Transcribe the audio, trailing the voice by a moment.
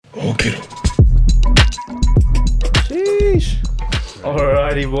Sheesh.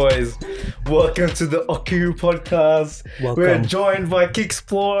 Alrighty, boys. Welcome to the Okiru podcast. Welcome. We're joined by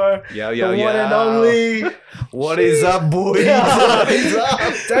Kicksplorer, Yo, the one and only. What is up, boys? What is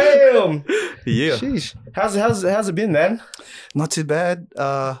up? Damn. Yeah. Sheesh. How's it been, man? Not too bad.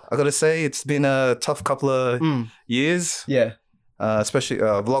 I gotta say, it's been a tough couple of years. Yeah. Especially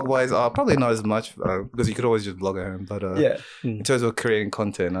vlog-wise, probably not as much because you could always just vlog at home. But Yeah. in terms of creating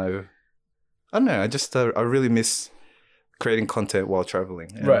content, I don't know. I really miss creating content while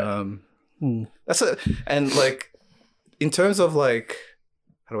traveling. And, Right. That's it. And like, in terms of like,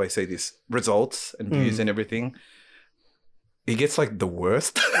 how do I say this? Results and views and everything. It gets like the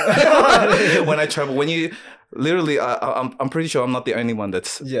worst when I travel. When you literally, I'm pretty sure I'm not the only one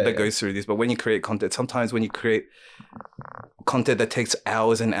that goes through this. But when you create content, sometimes when you create content that takes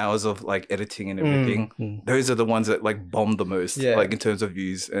hours and hours of like editing and everything, those are the ones that like bomb the most, like in terms of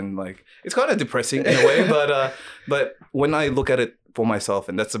views. And like, it's kind of depressing in a way. But when I look at it for myself,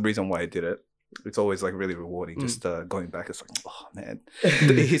 and that's the reason why I did it, it's always like really rewarding. Just going back, it's like, oh man,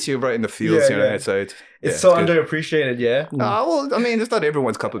 it hits you right in the feels, you know. So it's so underappreciated, yeah. Well, I mean, it's not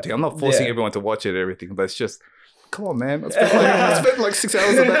everyone's cup of tea. I'm not forcing everyone to watch it and everything, but it's just, come on, man. I spent like 6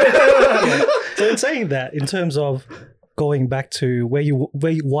 hours on that. So in saying that, in terms of going back to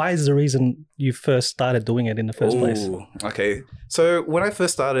why is the reason you first started doing it in the first place? Okay, so when I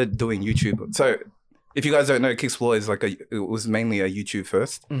first started doing YouTube, so if you guys don't know, Kicksplorer is like it was mainly a YouTube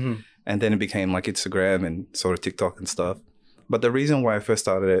first. And then it became like Instagram and sort of TikTok and stuff. But the reason why I first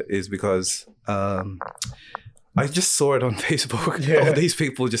started it is because I just saw it on Facebook. Yeah. All these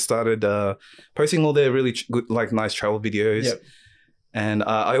people just started posting all their really good, like nice travel videos. Yep. And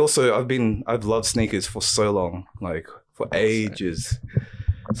I've loved sneakers for so long, like for ages.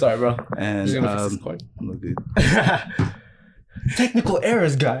 Sorry, bro. And Just gonna fix this cord. look good. Technical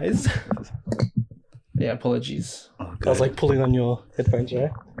errors, guys. Yeah, apologies. Oh, I was like pulling on your headphones, right?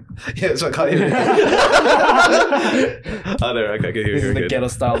 yeah, so I can't hear you. Oh, there, okay, I can hear This you. is the Good. ghetto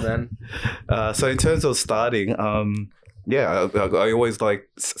style, man. So in terms of starting, I always like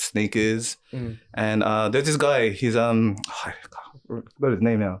sneakers, and there's this guy. He's I forgot his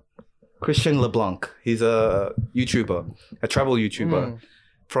name now. Christian LeBlanc. He's a YouTuber, a travel YouTuber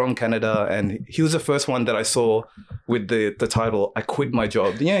from Canada, and he was the first one that I saw with the title "I quit my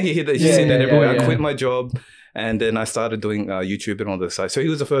job." Yeah, you see that everywhere. I quit my job. And then I started doing YouTube and all this side. So he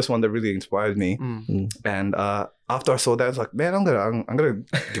was the first one that really inspired me. And after I saw that, I was like, man, I'm gonna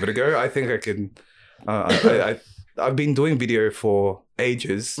give it a go. I think I can. I've been doing video for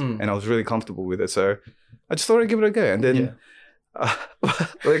ages, and I was really comfortable with it. So I just thought I'd give it a go. And then, I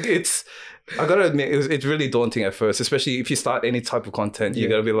gotta admit, it's really daunting at first, especially if you start any type of content. You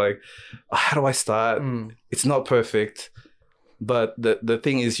gotta be like, how do I start? It's not perfect. But the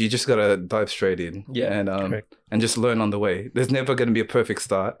thing is, you just gotta dive straight in, and just learn on the way. There's never gonna be a perfect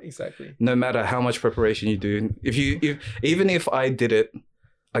start. Exactly. No matter how much preparation you do, even if I did it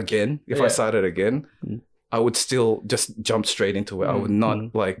again, if I started again, I would still just jump straight into it. I would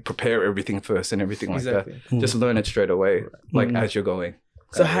not like prepare everything first and everything like that. Just learn it straight away, like as you're going.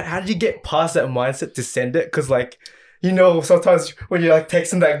 So how did you get past that mindset to send it? Because like, you know, sometimes when you're like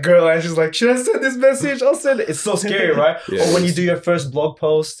texting that girl and she's like, should I send this message? I'll send it. It's so scary, right? Or when you do your first blog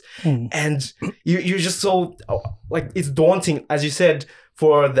post and you're just so, like, it's daunting, as you said,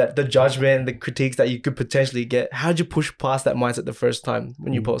 for the judgment, the critiques that you could potentially get. How did you push past that mindset the first time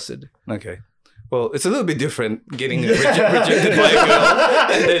when you posted? Okay. Well, it's a little bit different getting rejected by a girl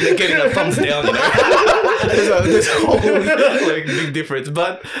and then getting a thumbs down, you know? There's a whole like, big difference.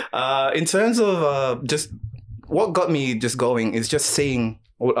 But in terms of just what got me just going is just seeing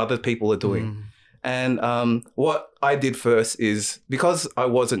what other people are doing. And what I did first is, because I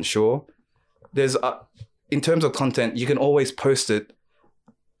wasn't sure, there's in terms of content, you can always post it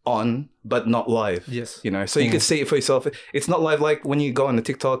on, but not live. Yes. You know, so you can see it for yourself. It's not live. Like when you go on the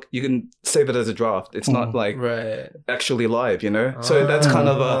TikTok, you can save it as a draft. It's not like actually live, you know? So that's kind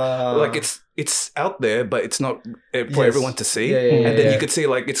of like it's out there, but it's not for everyone to see. And then you could see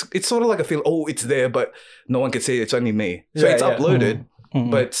like, it's sort of like a feel, oh, it's there, but no one can see it. It's only me. So it's uploaded,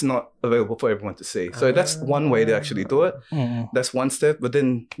 but it's not available for everyone to see. So that's one way to actually do it. That's one step. But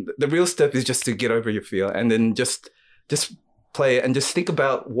then the real step is just to get over your fear and then just play it and just think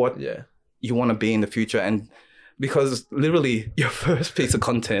about what you want to be in the future. And because literally your first piece of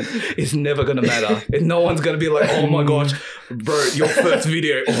content is never going to matter. And no one's going to be like, oh my gosh, bro, your first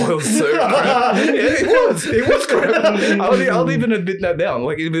video, oh, it was so crap. Yeah, it was crap. I'll even admit that down.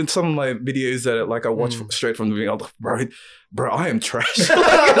 Like even some of my videos that like I watch straight from the beginning, I'm like, bro, bro, I am trash.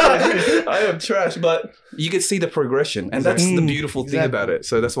 I am trash. But you can see the progression. And that's the beautiful thing about it.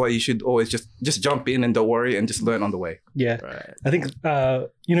 So that's why you should always just jump in and don't worry and just learn on the way. Yeah. Right. I think,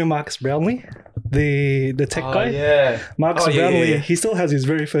 you know Marcus Brownlee? The tech guy? Yeah. Marcus Brownlee, he still has his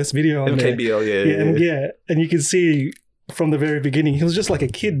very first video on MKBL, there. And you can see from the very beginning, he was just like a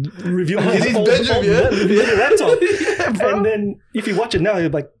kid reviewing his old laptop. And then if you watch it now, you're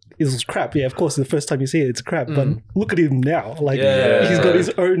like, it was crap. Yeah, of course, the first time you see it, it's crap. But look at him now. Like, he's got his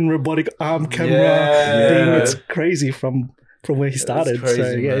own robotic arm camera thing. It's crazy from where he started. Crazy,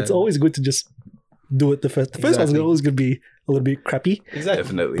 so, yeah, it's always good to just do it the first. The first one's always going to be a little bit crappy. Exactly.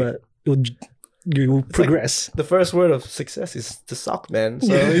 Definitely. But you will progress. Like the first word of success is to suck, man.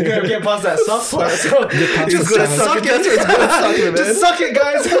 So you gotta get past that suck part. So just suck it. Just suck it,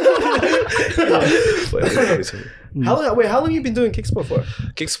 guys. How long have you been doing Kicksport for?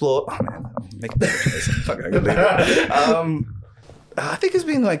 Kicksport, oh man, make I think it's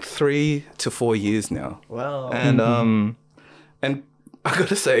been like 3 to 4 years now. Wow. And I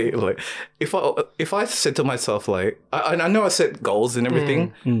gotta say, like, if I said to myself, like, I know I set goals and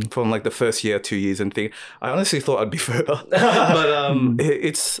everything from like the first year, 2 years, and thing. I honestly thought I'd be further, but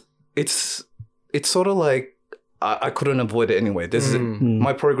it's sort of like I couldn't avoid it anyway. This is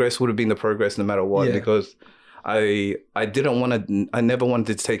my progress would have been the progress no matter what because I never wanted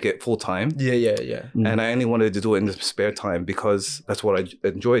to take it full time. And I only wanted to do it in the spare time because that's what I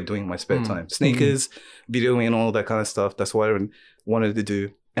enjoyed doing in my spare time. Sneakers, videoing and all that kind of stuff. That's what I wanted to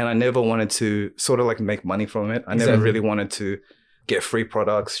do. And I never wanted to sort of like make money from it. I never really wanted to get free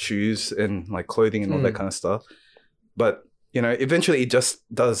products, shoes and like clothing and all that kind of stuff. But, you know, eventually it just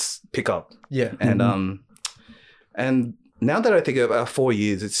does pick up. Yeah. And now that I think about 4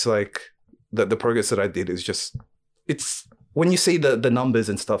 years, it's like, the progress that I did is just, it's when you see the numbers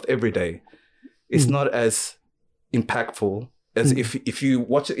and stuff every day, it's not as impactful as if you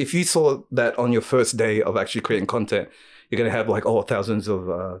watch it, if you saw that on your first day of actually creating content, you're going to have like, thousands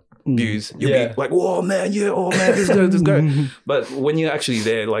of views. You'll be like, whoa, man, this is good. But when you're actually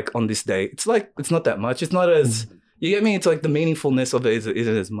there, like on this day, it's like, it's not that much. It's not as, you get me? It's like the meaningfulness of it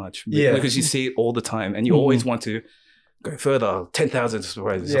isn't as much. Yeah. Because you see it all the time and you always want to go further, 10,000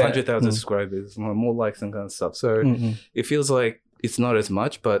 subscribers, 100,000 subscribers, more likes and kind of stuff. So it feels like it's not as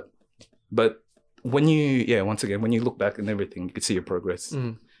much, but when you, once again, when you look back and everything, you can see your progress.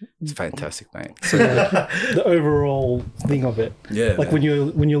 It's fantastic, mate. So, the overall thing of it. Yeah. Like when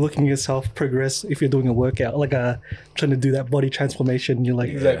you're looking at yourself progress, if you're doing a workout, like trying to do that body transformation, you're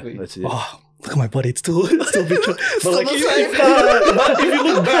like, that's it. Oh, look at my body, it's still a bit but like if you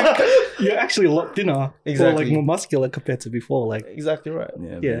look back, you're actually a lot thinner or like more muscular compared to before. Like exactly right.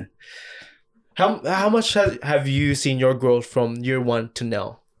 Yeah. How much have you seen your growth from year one to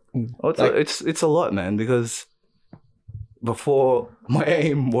now? It's a lot, man, because before my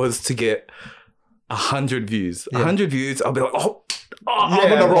aim was to get 100 views. 100 views, I'll be like,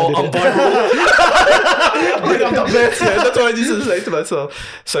 I'm on a roll. I'm viral. I'm the best, man. That's what I used to say to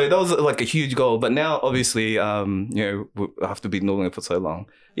myself. So that was like a huge goal. But now, obviously, you know, I have to be doing it for so long.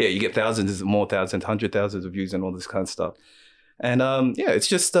 Yeah, you get thousands, 100,000 of views and all this kind of stuff. And it's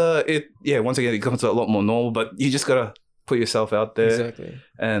just once again, it becomes a lot more normal. But you just gotta put yourself out there. Exactly.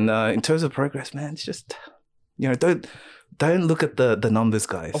 And in terms of progress, man, it's just, you know, don't look at the numbers,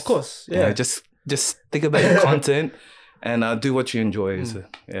 guys. Of course, yeah. You know, just think about your content. And do what you enjoy. So,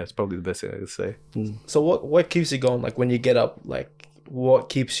 it's probably the best thing I could say. So what keeps you going? Like when you get up, like what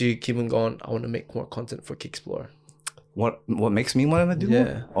keeps you keeping going? I want to make more content for Kicksplorer. What makes me want to do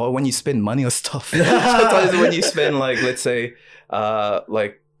more? Or when you spend money on stuff. Sometimes when you spend like, let's say,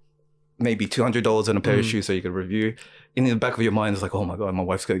 like maybe $200 on a pair of shoes so you can review. In the back of your mind, it's like, oh my God, my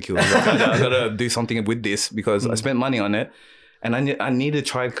wife's going to kill me. I gotta do something with this because I spent money on it. And I need to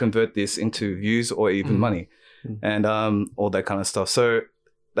try and convert this into views or even money. And all that kind of stuff. So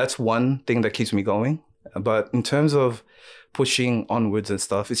that's one thing that keeps me going. But in terms of pushing onwards and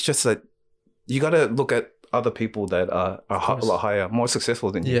stuff, it's just that you got to look at other people that are a lot higher, more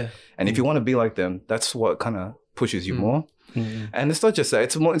successful than you. Yeah. And if you want to be like them, that's what kind of pushes you more. And it's not just that.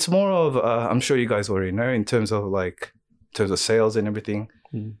 It's more of, I'm sure you guys already know, in terms of sales and everything,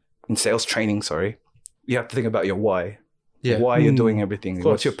 in sales training, you have to think about your why. Yeah. Why you're doing everything.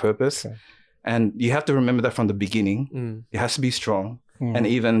 What's your purpose? Okay. And you have to remember that from the beginning. It has to be strong. And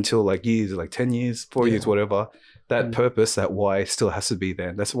even until like years, like 10 years, 4 years, whatever, that purpose, that why still has to be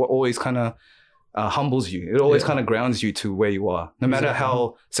there. That's what always kind of humbles you. It always kind of grounds you to where you are. No matter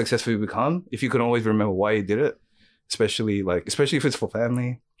how successful you become, if you can always remember why you did it, especially if it's for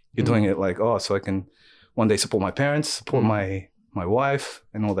family, you're doing it like, so I can one day support my parents, support my wife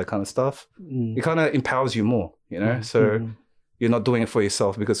and all that kind of stuff. It kind of empowers you more, you know? So you're not doing it for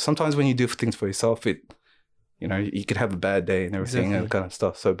yourself, because sometimes when you do things for yourself, you could have a bad day and everything and kind of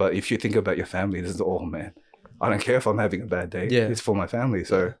stuff. So, but if you think about your family, this is, oh man, I don't care if I'm having a bad day. Yeah. It's for my family.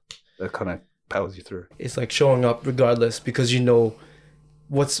 So that kind of powers you through. It's like showing up regardless, because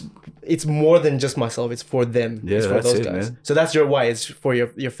it's more than just myself. It's for them. Yeah, it's for those guys. Man. So that's your why. It's for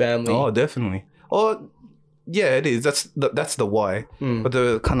your family. Oh, definitely. Oh, yeah, it is. That's the why. But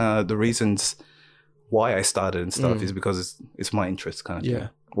the kind of the reasons why I started and stuff is because it's my interest kind of thing.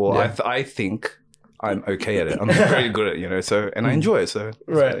 Well, I think I'm okay at it. I'm very good at it, so, and I enjoy it. So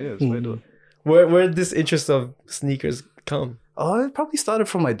right. That's what I do. Where did this interest of sneakers come? Oh, it probably started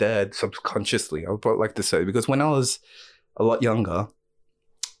from my dad subconsciously. I would probably like to say, because when I was a lot younger,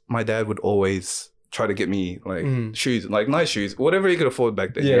 my dad would always try to get me like shoes, like nice shoes, whatever he could afford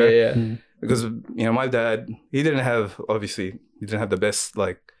back then. Yeah. Because my dad, he didn't have the best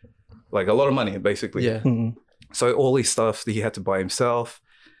like a lot of money basically. Yeah. So all his stuff he had to buy himself,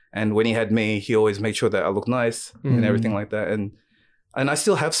 and when he had me, he always made sure that I looked nice and everything like that. And I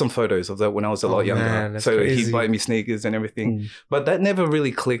still have some photos of that when I was a lot younger. Man, so crazy. he'd buy me sneakers and everything, but that never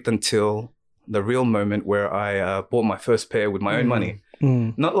really clicked until the real moment where I bought my first pair with my own money.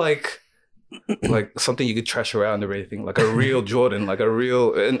 Not like something you could trash around or anything, like a real Jordan, like a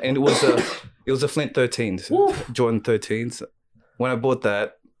real, and it was a Flint 13s, Jordan 13s. When I bought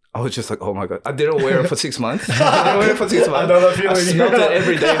that, I was just like, oh my God. I didn't wear it for 6 months. I know that feeling. I smelled it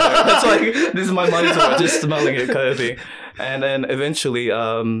every day. That's like, this is my money's worth, just smelling it kind of thing. And then eventually,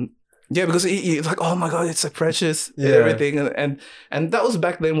 because it's like, oh my God, it's so precious and everything. And that was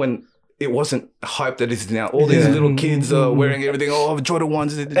back then when it wasn't hype that it is now. All these little kids are wearing everything. Oh, Jordan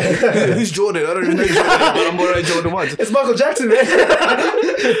 1s. Who's Jordan? I don't even know Jordan, but I'm wearing Jordan 1s. It's Michael Jackson,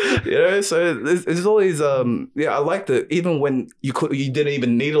 man. So there's always, I liked it. Even when you didn't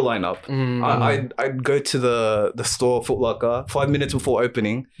even need a lineup. I'd go to the store, Foot Locker, 5 minutes before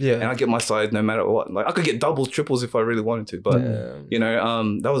opening. Yeah. And I'd get my size no matter what. Like I could get doubles, triples if I really wanted to. But,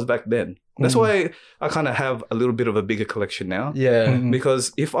 that was back then. That's why I kind of have a little bit of a bigger collection now. Yeah.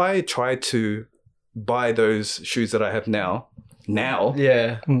 Because if I try to buy those shoes that I have now,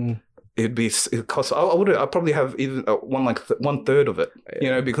 it costs. I'd probably have even one third of it.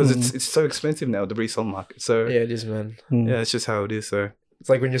 Because it's so expensive now, the resale market. So yeah, it is, man. Yeah, it's just how it is. So. It's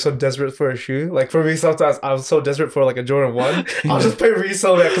like when you're so desperate for a shoe. Like for me, sometimes I was so desperate for like a Jordan 1. I'll just pay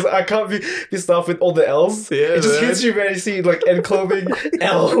resale, man, because I can't be stuffed with all the L's. Yeah, it just hits you, man. You see like N Clothing,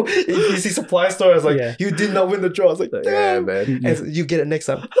 L. You see supply stores like you did not win the draw. I was like, damn, yeah, man. And so you get it next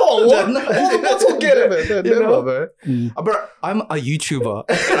time. Oh, what? All the ones will get it. Never, man. But I'm a YouTuber.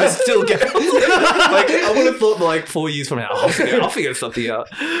 And I still get it. Like I would have thought like 4 years from now, I'll figure something out.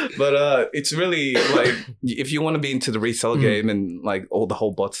 But it's really like if you want to be into the resale game and like all the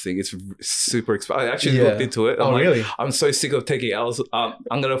whole bots thing, it's super expensive. I actually looked into it. Really? I'm so sick of taking L's. I'm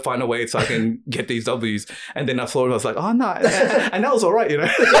gonna find a way so I can get these W's. And then I thought, I was like, oh no, and that was all right,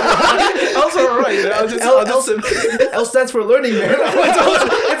 That was all right. L stands for learning, man.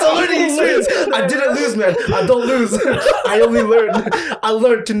 It's a learning experience. I didn't lose, man. I don't lose. I only learned. I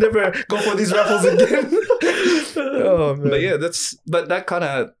learned to never go for these raffles again. Oh man. But that kind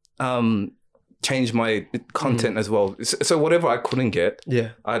of change my content as well. So whatever I couldn't get,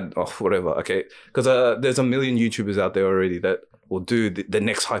 whatever, okay. Because there's a million YouTubers out there already that will do the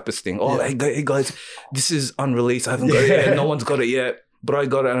next hypest thing. Oh, hey guys, this is unreleased. I haven't got it yet. No one's got it yet, but I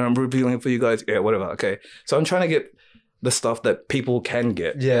got it and I'm revealing it for you guys. Yeah, whatever, okay. So I'm trying to get the stuff that people can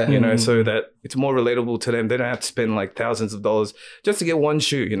get, so that it's more relatable to them. They don't have to spend like thousands of dollars just to get one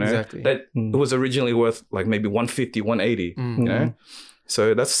shoe, Exactly. that it was originally worth like maybe 150, 180,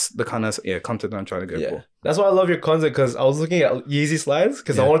 So that's the kind of content I'm trying to go for. That's why I love your content, because I was looking at Yeezy slides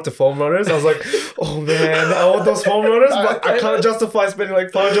because I wanted the foam runners. I was like, oh man, I want those foam runners, but I can't justify spending like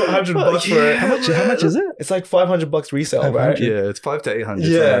 $500 bucks for it. How much is it? It's like $500 resale, right? Yeah, it's $500 to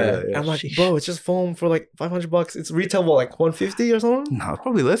 $800. Yeah. I'm like, bro, it's just foam for like $500. It's retail for like $150 or something. No, it's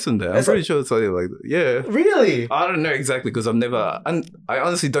probably less than that. I'm pretty sure it's something like that. Yeah. Really? I don't know exactly because I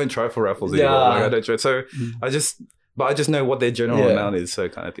honestly don't try for raffles anymore. Like I don't try. So I just know what their general amount is, so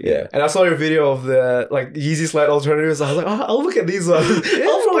kind of thing. Yeah. And I saw your video of the like Yeezy slide alternatives. I was like, I'll look at these ones.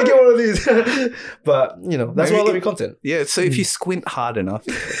 I'll probably get one of these. But that's why I love your content. Yeah. So if you squint hard enough,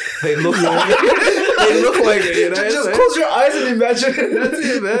 they look like they look like it. Just close your eyes and imagine. That's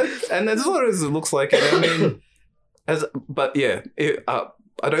it, man. And that's what it looks like. And I mean,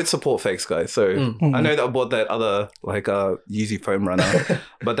 I don't support fakes, guys. So I know that I bought that other like Yeezy foam runner,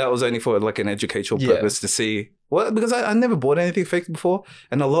 but that was only for like an educational purpose to see. Well, because I never bought anything fake before,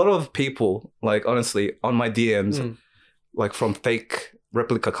 and a lot of people, like honestly, on my DMs, like from fake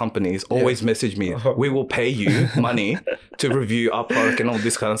replica companies always message me, we will pay you money to review our product and all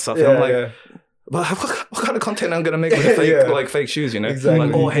this kind of stuff. And I'm like, but what kind of content I'm gonna make with fake like fake shoes, you know? Exactly.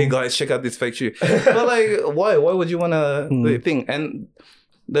 Like, oh hey guys, check out this fake shoe. But like, why would you wanna think? And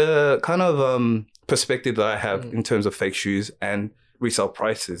the kind of perspective that I have in terms of fake shoes and resale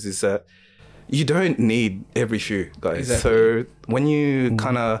prices is that you don't need every shoe, guys. Exactly. So when you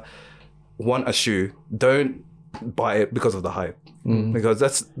kind of want a shoe, don't buy it because of the hype, because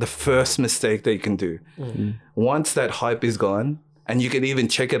that's the first mistake that you can do. Once that hype is gone, and you can even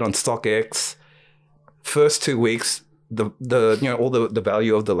check it on StockX, first 2 weeks, the all the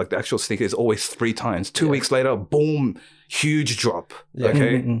value of the actual sneaker is always 3 times. 2 weeks later, boom, huge drop.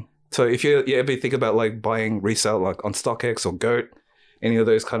 Okay, so if you ever think about like buying resale like on StockX or GOAT, any of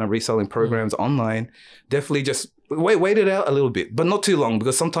those kind of reselling programs online, definitely just wait it out a little bit, but not too long,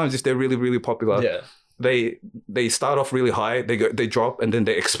 because sometimes if they're really, really popular, they start off really high, they drop, and then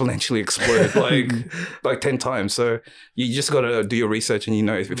they exponentially explode like 10 times. So you just got to do your research, and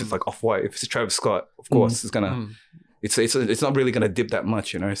if it's like Off-White, if it's Travis Scott, of course it's gonna it's not really gonna dip that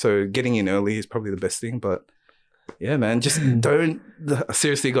much, so getting in early is probably the best thing. But yeah, man, just don't,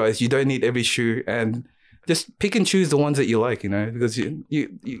 seriously guys, you don't need every shoe, and just pick and choose the ones that you like, because you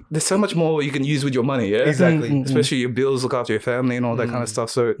there's so much more you can use with your money. Yeah, exactly. Especially your bills, look after your family and all that kind of stuff.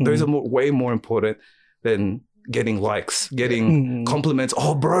 So those are way more important than getting likes, getting compliments.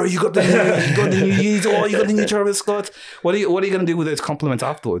 Oh, bro, you got the new Yeezys. Oh, you got the new Travis Scott. What are you gonna do with those compliments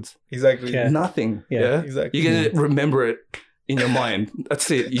afterwards? Exactly. Yeah. Nothing. Yeah. Exactly. You're gonna remember it in your mind. That's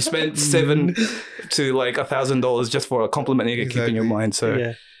it. You spent $700 to like $1,000 just for a compliment you can keep in your mind.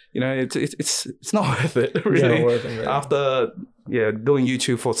 So it's not worth it, really. It's not worth it, After doing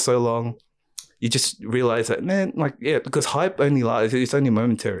YouTube for so long, you just realize that, man, because hype only lasts, it's only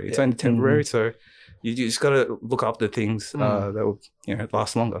momentary, it's only temporary. So you just gotta look after things that will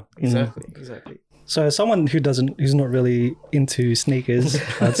last longer. Exactly. So as someone who's not really into sneakers,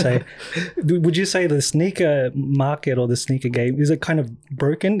 I'd say, would you say the sneaker market or the sneaker game, is it kind of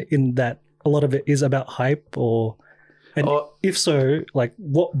broken in that a lot of it is about hype, or? And if so, like,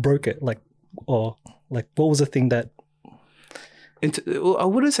 what broke it? What was the thing that? I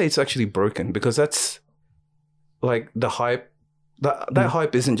wouldn't say it's actually broken, because that's like the hype. That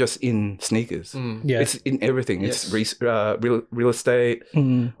hype isn't just in sneakers. It's in everything. It's real estate,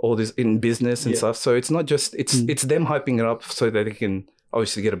 all this in business and stuff. So it's not just it's them hyping it up so that they can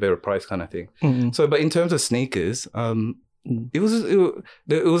obviously get a better price, kind of thing. So, but in terms of sneakers, it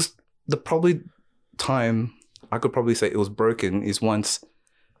was the probably time I could probably say it was broken is once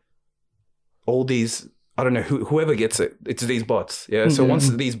all these, I don't know, whoever gets it, it's these bots. Yeah. So once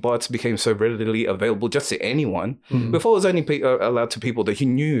these bots became so readily available just to anyone, before it was only allowed to people that you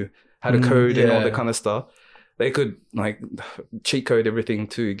knew how to code and all that kind of stuff, they could like cheat code everything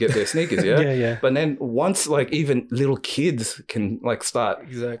to get their sneakers. Yeah. But then once like even little kids can like start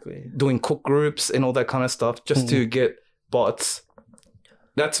doing cook groups and all that kind of stuff just to get bots,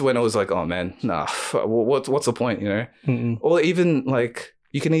 that's when I was like, oh man, nah, what's the point, Or even like,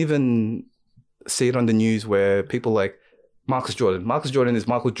 you can even see it on the news where people like Marcus Jordan. Marcus Jordan is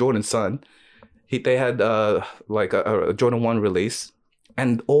Michael Jordan's son. They had like a Jordan 1 release,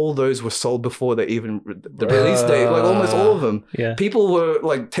 and all those were sold before the release date, like almost all of them. Yeah. People were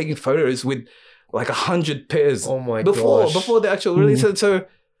like taking photos with like 100 pairs before the actual release. So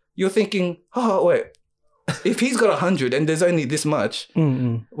you're thinking, oh wait, if he's got 100 and there's only this much,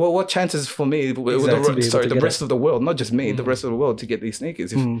 well, what chances for me, the rest of the world, not just me, the rest of the world to get these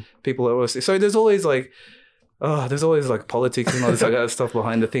sneakers? If people are always, so there's always like politics and all this other stuff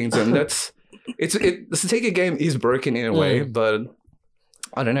behind the things, and the sneaker game is broken in a way, but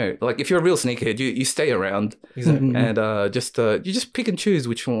I don't know. Like if you're a real sneakerhead, you stay around and you just pick and choose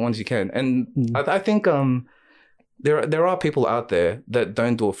which ones you can. And I think there are people out there that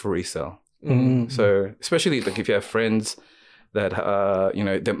don't do it for resale. So especially like if you have friends that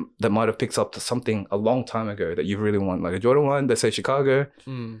that might have picked up something a long time ago that you really want, like a Jordan 1, let's say Chicago,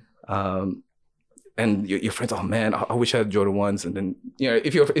 and your friends, oh man, I wish I had Jordan 1s, and then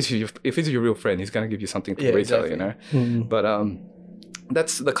if it's your real friend, he's gonna give you something for resale, But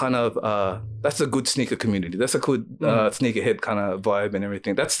that's the kind of that's a good sneaker community. That's a good sneakerhead kind of vibe and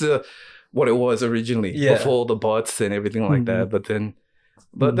everything. That's what it was originally before the bots and everything like that.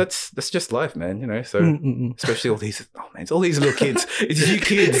 But that's just life, man. So especially all these it's all these little kids. It's you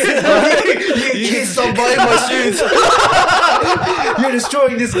kids. you kids, stop buying my shoes. You're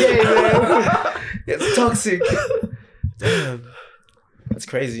destroying this game, man. It's toxic. Damn. That's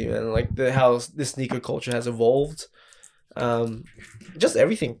crazy, man. Like how the sneaker culture has evolved. Just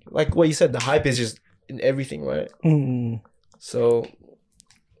everything. Like what you said, the hype is just in everything, right? So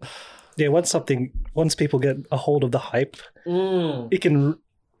Yeah, once people get a hold of the hype, it can.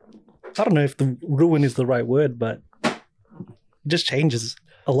 I don't know if the ruin is the right word, but it just changes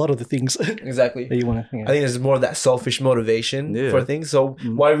a lot of the things. Exactly. That you want to. Yeah. I think there's more of that selfish motivation for things. So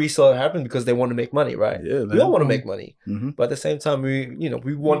why resell happen? Because they want to make money, right? Yeah, we all want to make money, but at the same time,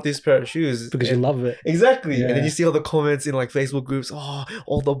 we want this pair of shoes because you love it. Exactly. Yeah. And then you see all the comments in like Facebook groups. Oh,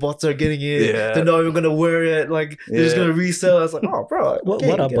 all the bots are getting it. Yeah. They're not even gonna wear it. Like they're just gonna resell. I was like, oh, bro.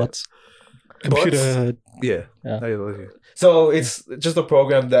 What are bots? Computer. Yeah. So it's just a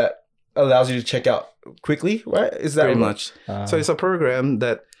program that allows you to check out quickly, right? Is that pretty much? So it's a program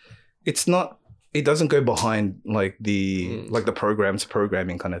that it doesn't go behind like the program's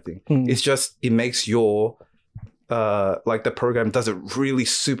programming kind of thing. It's just it makes your like the program does it really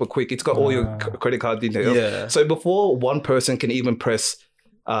super quick. It's got all your credit card details. Yeah. So before one person can even press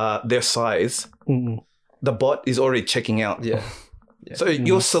their size, the bot is already checking out. Yeah. So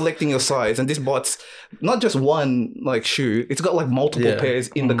you're selecting your size, and this bot's not just one like shoe; it's got like multiple pairs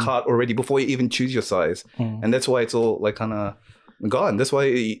in the cart already before you even choose your size, and that's why it's all like kind of gone. That's why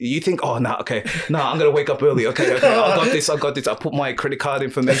you think, oh no, I'm gonna wake up early. Okay, I got this. I put my credit card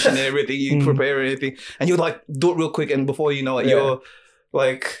information and everything. You prepare everything, and you like do it real quick, and before you know it, you're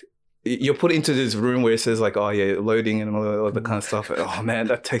like. You're put into this room where it says like, oh yeah, loading and all that kind of stuff. Oh man,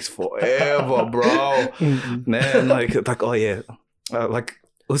 that takes forever, bro. Man, like oh yeah. Like,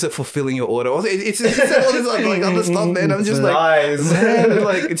 was it fulfilling your order? It's all this like other stuff, man. I'm just like, man,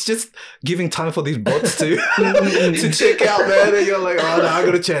 like it's just giving time for these bots to check out, man. And you're like, oh no, I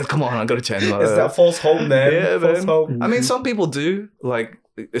got a chance. Come on, I got a chance. It's that false hope, man. Yeah, false hope. I mean, some people do, like,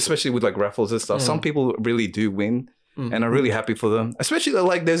 especially with like raffles and stuff. Some people really do win, and I'm really happy for them. Especially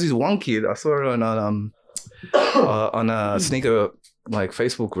like, there's this one kid I saw it on a sneaker like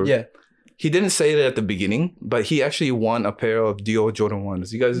Facebook group. Yeah. He didn't say it at the beginning, but he actually won a pair of Dior Jordan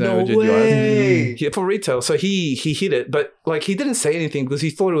 1s. You guys know No way. Yeah, for retail. So he hit it, but like he didn't say anything because he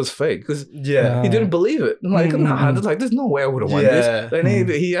thought it was fake because he didn't believe it. I'm like, nah, like there's no way I would have won this. And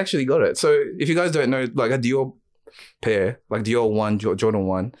he actually got it. So if you guys don't know, like a Dior pair, like Dior 1, Jordan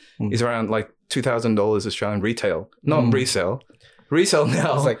 1, is around like $2,000 Australian retail, not resale. Resale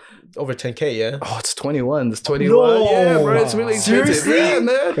now. It's like over 10K, yeah? Oh, it's 21. It's 21. No. Yeah, bro. It's really expensive. Seriously? Yeah,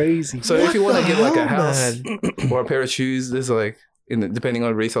 man. Crazy. So if you want to get like a house or a pair of shoes, there's like, depending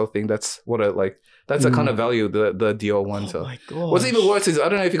on resale thing, that's what that's the kind of value the Dior ones are. My God. What's even worse is, I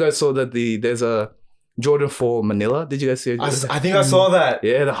don't know if you guys saw that there's a Jordan 4 Manila. Did you guys see it? I think I saw that.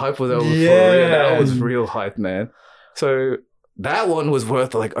 Yeah, the hype was over for real. That was real hype, man. So that one was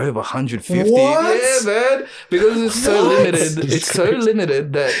worth like over 150. What? Yeah, man. Because it's so limited. It's so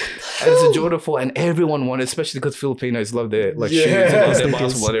limited that it's a Jordan 4 and everyone wanted, especially because Filipinos love their like shoes and love their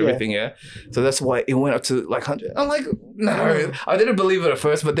basketball and everything, yeah. So that's why it went up to like 100. I'm like, no. I didn't believe it at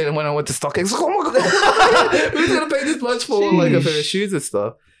first, but then when I went to StockX, oh my God, who's gonna pay this much for like a pair of shoes and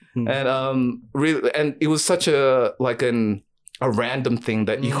stuff? And really, and it was such a random thing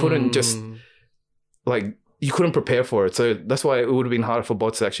that you couldn't just like, you couldn't prepare for it. So that's why it would have been harder for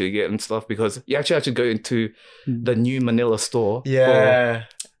bots to actually get and stuff, because you actually had to go into the new Manila store. Yeah.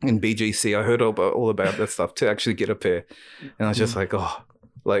 In BGC. I heard all about that stuff to actually get a pair. And I was just like, oh,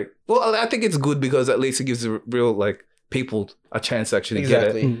 like, well, I think it's good because at least it gives the real like people a chance to actually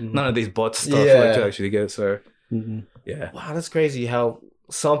get it. None of these bot stuff like to actually get it. So yeah. Wow, that's crazy how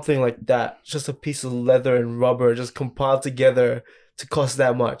something like that, just a piece of leather and rubber just compiled together to cost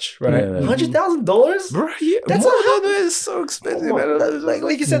that much, right? $100,000? Bro, yeah. That's it's so expensive.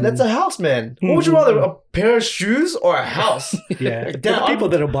 Like you said, that's a house, man. What would you rather, a pair of shoes or a house? Yeah. The people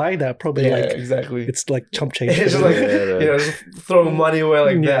that are buying that probably exactly. It's like chump change. It's just like, just throwing money away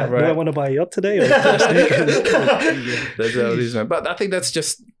like that, right? Do I want to buy a yacht today or sneakers? That's how it is, man. But I think that's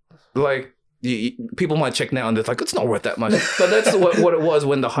just like, people might check now and they're like, it's not worth that much. But that's what it was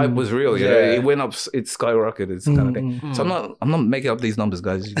when the hype was real. You know? It went up, it skyrocketed, kind of thing. So I'm not making up these numbers,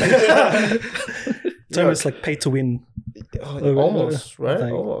 guys. It's almost like pay to win. Almost, right?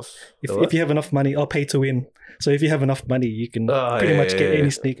 Like, almost. If you have enough money, I'll pay to win. So if you have enough money, you can pretty much get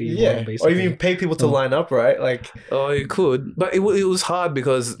any sneaker you want, basically. Or even pay people to line up, right? Like, oh, you could. But it was hard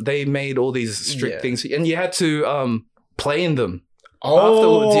because they made all these strict things. And you had to play in them.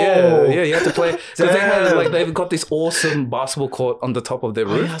 Afterwards, you have to play because they've got this awesome basketball court on the top of their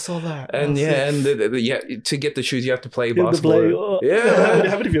roof. I saw that. And to get the shoes, you have to play basketball.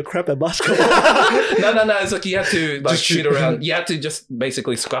 How many of you are crap at basketball? No. It's like you have to like shoot around. You have to just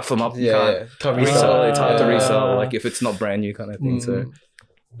basically scruff them up. You can't resell. It's hard to resell, like if it's not brand new kind of thing. So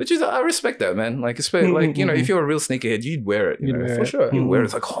Which is, I respect that, man. Like, like you know, if you're a real sneakerhead, you'd wear it. You know, for sure. You wear it.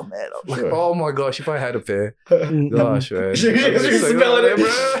 It's like, oh man, like, oh my gosh, if I had a pair, gosh, man. You smell it, bro.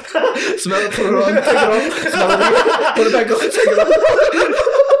 Smell it, put it on, take it off, smell it, put it back on, take it off.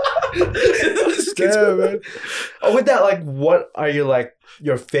 Yeah, man. Oh, with that, like, what are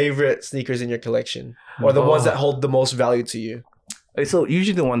your favorite sneakers in your collection, or the ones that hold the most value to you? So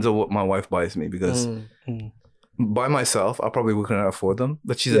usually the ones are what my wife buys me because. By myself, I probably wouldn't afford them,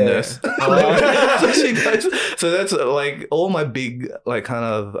 but she's a nurse. So that's like all my big like kind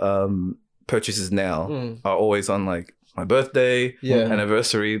of purchases now are always on like my birthday,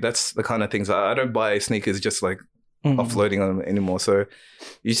 anniversary. That's the kind of things I don't buy sneakers just like offloading them anymore. So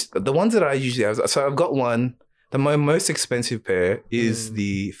the ones that I usually have. So I've got one. My most expensive pair is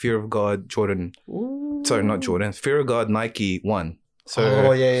the Fear of God Jordan. Ooh. Sorry, not Jordan. Fear of God Nike 1.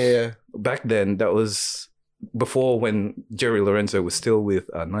 So back then that was. Before when Jerry Lorenzo was still with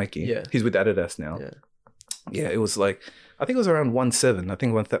Nike. Yeah. He's with Adidas now. Yeah, it was like, I think it was around 1,700. I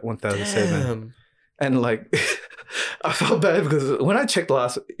think 1,007. And like, I felt bad because when I checked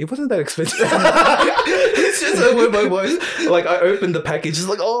last, it wasn't that expensive. It's just with my wife. Like, I opened the package, it's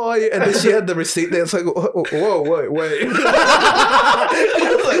like, oh, yeah. And then she had the receipt there. It's like, whoa, wait. I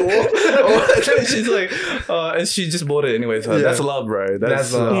was like, whoa. And she's like, and she just bought it anyway. So that's love, bro.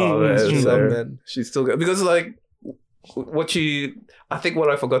 That's love, man. So man. She's still good. Because like, I think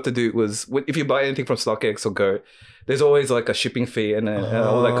what I forgot to do was, if you buy anything from StockX or Go, there's always like a shipping fee and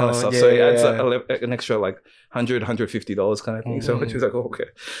all that kind of stuff. So it adds an extra like $100, $150 kind of thing. So she was like, oh, okay.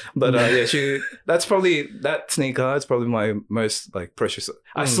 But that's probably, that sneaker is probably my most like precious.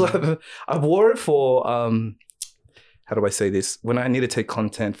 I wore it for, how do I say this? When I need to take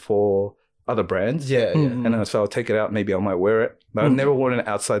content for other brands. And so I'll take it out, maybe I might wear it. But I've never worn it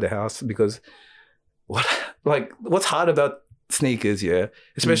outside the house because what's hard about sneakers,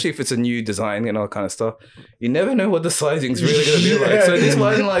 especially if it's a new design and all kind of stuff, you never know what the sizing's really going to be like. So this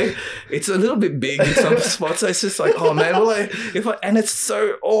one, like, it's a little bit big in some spots. So it's just like, oh man, and it's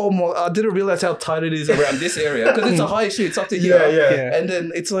so, I didn't realize how tight it is around this area because it's a high shoe. It's up to here. And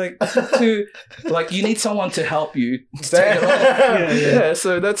then it's like you need someone to help you take it off.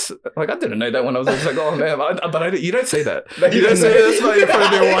 So that's like, I didn't know that when I was like, oh man, but you don't say that. You don't say that's why you're in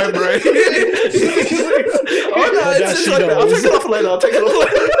front of your wife, bro. Oh no, it's just like, I'll take it off later.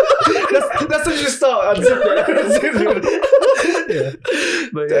 That's when you start.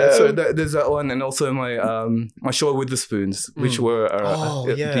 But so there's that one, and also my Shaw Witherspoons, which were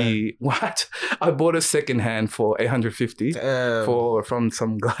what I bought a second hand for $850 from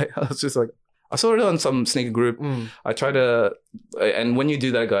some guy. I was just like, I saw it on some sneaker group. I try to, and when you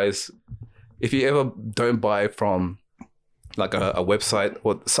do that, guys, if you ever don't buy from like a website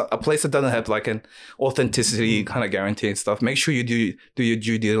or a place that doesn't have like an authenticity kind of guarantee and stuff, make sure you do your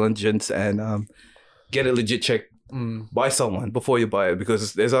due diligence and get a legit check by someone before you buy it,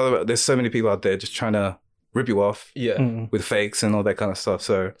 because there's so many people out there just trying to rip you off with fakes and all that kind of stuff.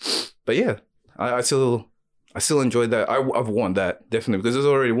 So, but yeah, I still enjoyed that. I've worn that definitely because it's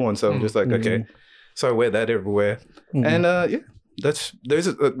already worn. So I'm just like, okay, so I wear that everywhere. And those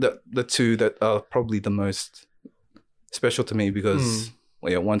are the two that are probably the most special to me because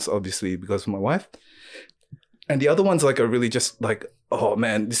one's obviously because of my wife, and the other one's like are really just like, oh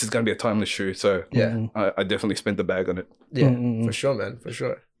man, this is gonna be a timeless shoe. So I definitely spent the bag on it. For sure, man, for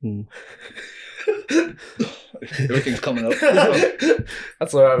sure. Everything's coming up.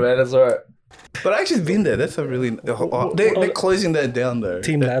 That's all right, man. That's all right. But I actually been there. That's a really they're closing that down though.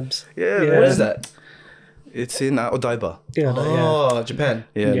 Team Labs. What is that? It's in Odaiba. Japan.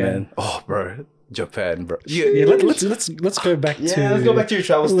 Man. Oh, bro. Japan, bro. Let's go back to let's go back to your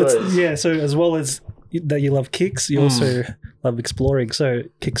travel stories. So as well as that you love kicks, you also love exploring. So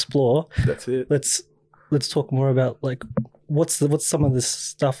Kicksplore. That's it. Let's talk more about like what's some of this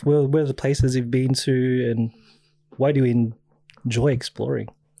stuff. Where are the places you've been to, and why do you enjoy exploring?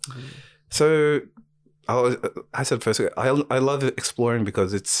 So I said first, I love exploring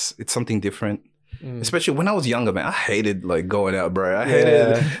because it's something different. Especially when I was younger, man, I hated like going out, bro. I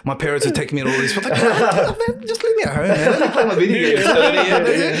hated my parents would take me to all these. But like, man, just leave me at home, man. Let me play my video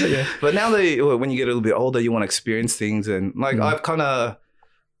games. But now when you get a little bit older, you want to experience things, and like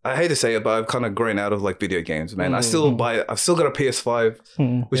I hate to say it, but I've kind of grown out of like video games, man. I've still got a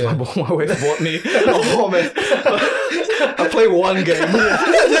PS5, which my wife bought me. Oh man, I play one game, and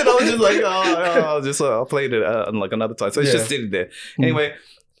then I was just like, I'll play it on like another time. So it's just sitting there. Anyway.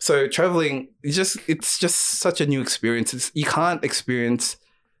 So traveling, it's just such a new experience. You can't experience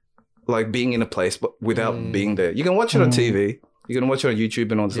like being in a place but without being there. You can watch it on TV, you can watch it on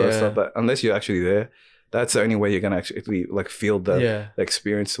YouTube and all this other stuff, but unless you're actually there, that's the only way you're gonna actually like feel the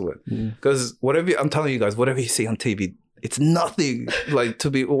experience to it. Because I'm telling you guys, whatever you see on TV, it's nothing like to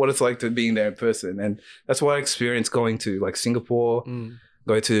be what it's like to being there in person. And that's why I experienced going to like Singapore,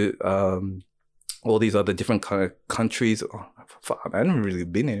 going to all these other different kind of countries. Oh, fuck, I haven't really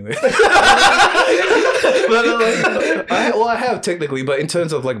been anywhere. But I have technically, but in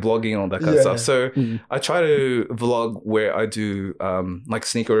terms of like blogging and all that kind of stuff. So I try to vlog where I do like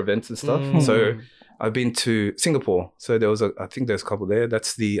sneaker events and stuff. So I've been to Singapore. So I think there's a couple there.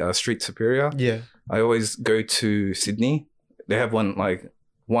 That's the Street Superior. Yeah. I always go to Sydney. They have one like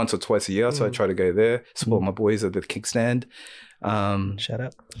once or twice a year. So I try to go there, support my boys at the Kickstand. Shout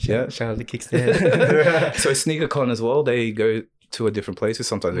out. Yeah. Shout out to Kickstand. So SneakerCon as well. They go to a different places.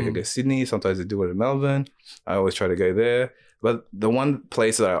 Sometimes they can go to Sydney. Sometimes they do it in Melbourne. I always try to go there. But the one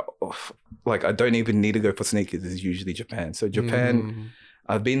place that I don't even need to go for sneakers is usually Japan. So Japan,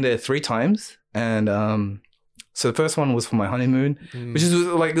 I've been there 3 times. And so the first one was for my honeymoon, which is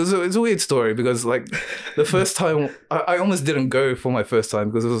like, it's a weird story because like the first time, I almost didn't go for my first time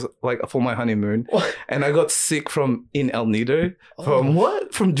because it was like for my honeymoon. What? And I got sick in El Nido. From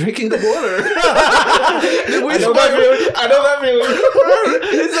what? From drinking the water. I know that feeling.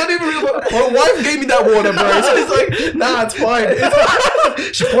 It's not even real. My wife gave me that water, bro. So it's like, nah, it's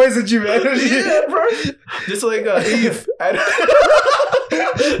fine. She poisoned you, man. Yeah, bro. Just like Eve.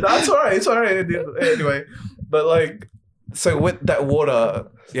 That's all right. It's all right. Anyway, but like, so with that water,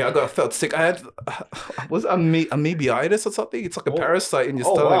 I felt sick. I had was amoebitis or something. It's like a parasite in your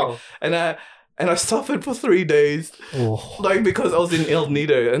stomach, wow. And I suffered for 3 days, like because I was in El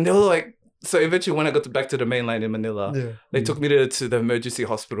Nido, and they were like. So eventually, when I got back to the mainland in Manila, they took me to the emergency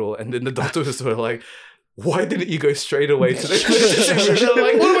hospital, and then the doctors were like, "Why didn't you go straight away to the emergency room?" I'm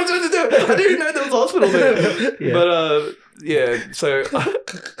like, "What am I supposed to do? I didn't even know there was a hospital there." But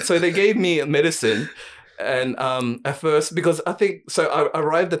so they gave me medicine, and at first because I think so, I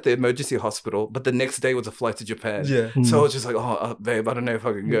arrived at the emergency hospital, but the next day was a flight to Japan. Yeah, so I was just like, "Oh, babe, I don't know if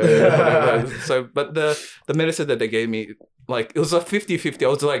I can go." So, but the medicine that they gave me. Like, it was a 50-50. I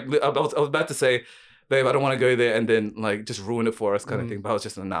was like, I was about to say, babe, I don't want to go there and then, like, just ruin it for us kind of thing. But I was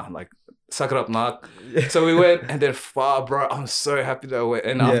just, nah, like, suck it up, knock. So we went, and then, bro, I'm so happy that I went.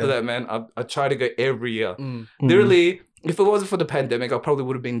 And after that, man, I try to go every year. Literally, if it wasn't for the pandemic, I probably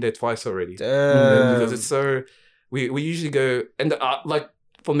would have been there twice already. Because it's so, we usually go, and like,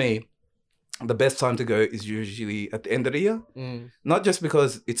 for me, the best time to go is usually at the end of the year. Not just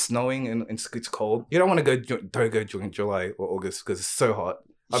because it's snowing and it's cold. You don't want to don't go during July or August because it's so hot.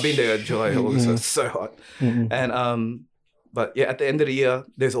 I've been there in July, August, so it's so hot. And but yeah, at the end of the year,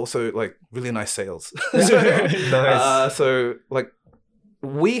 there's also like really nice sales. Nice. So like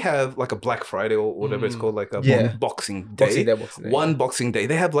we have like a Black Friday or whatever it's called, like a Boxing Day. One Boxing Day.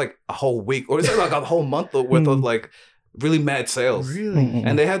 They have like a whole week or it's like a whole month worth of like really mad sales. Really?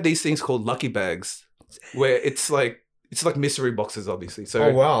 And they have these things called lucky bags where it's like mystery boxes, obviously. So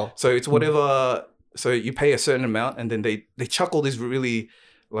wow. So it's whatever, so you pay a certain amount and then they chuck all this really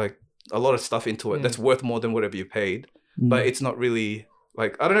like a lot of stuff into it that's worth more than whatever you paid. But it's not really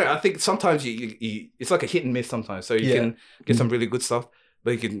like, I don't know. I think sometimes you it's like a hit and miss sometimes. So you can get some really good stuff,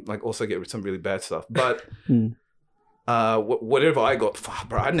 but you can like also get some really bad stuff. But whatever I got,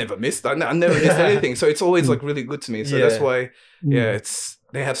 bro, I never missed anything. So it's always like really good to me. So that's why, it's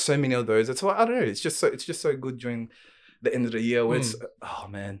they have so many of those. That's why I don't know. It's just so good during the end of the year where it's oh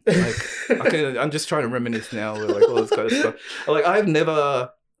man, like I'm just trying to reminisce now with like all this kind of stuff. Like I've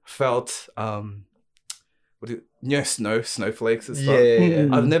never felt snowflakes and stuff. Yeah.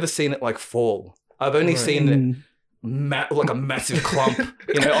 I've never seen it like fall. I've only seen it. Like a massive clump,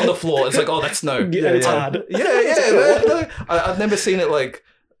 on the floor. It's like, oh, that's snow. Yeah, it's hard. Yeah. I've never seen it like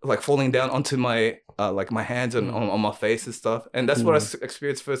falling down onto my like my hands and on my face and stuff. And that's what I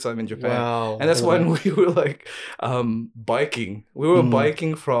experienced first time in Japan. Wow. And that's when we were like biking. We were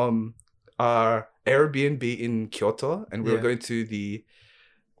biking from our Airbnb in Kyoto, and we were going to the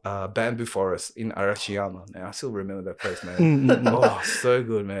bamboo forest in Arashiyama. And I still remember that place, man. Oh, so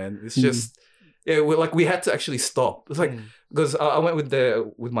good, man. It's just. Yeah, we had to actually stop. It's like because I went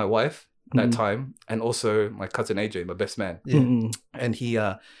with my wife that time, and also my cousin AJ, my best man. And he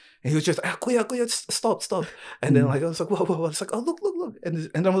was just Kuya, stop. And then like I was like, whoa. It's like, oh look, and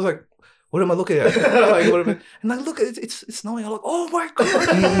then I was like, what am I looking at? And I look at it's snowing. I'm like, oh my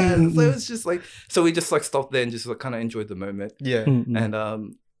god. So it's just like, so we just like stopped there and just like kind of enjoyed the moment. Yeah.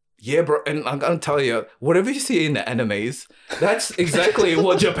 And yeah, bro, and I'm gonna tell you, whatever you see in the animes, that's exactly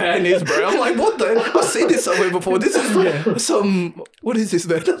what Japan is, bro. I'm like, what the? I've seen this somewhere before. This is what is this,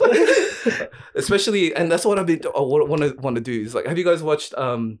 man? Especially, and that's what I want to do is like, have you guys watched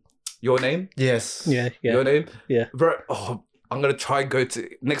Your Name? Yes. Yeah. Your Name? Yeah. Bro, I'm gonna try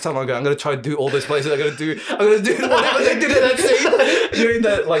next time I go, I'm gonna try to do all those places. I'm gonna do whatever they did in that scene. Doing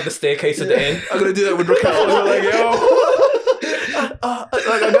that, like the staircase at the end. I'm gonna do that with Raquel. I'm like,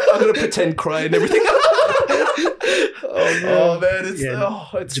 I'm gonna pretend cry and everything. Oh man, it's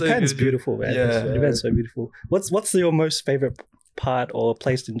Japan's so beautiful, man. Yeah. Japan's so beautiful. What's your most favorite part or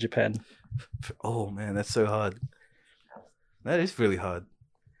place in Japan? Oh man, that's so hard. That is really hard.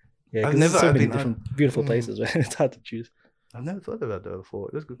 Yeah, I've never so many been different beautiful places, man. It's hard to choose. I've never thought about that before.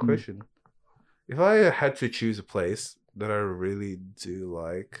 That's a good question. If I had to choose a place that I really do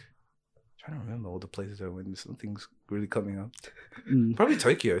like, I'm trying to remember all the places I went. Something's really coming up. Probably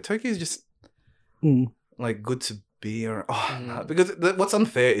Tokyo. Tokyo is just like good to be around. No, because what's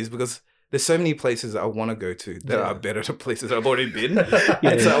unfair is because there's so many places that I want to go to that are better than places I've already been.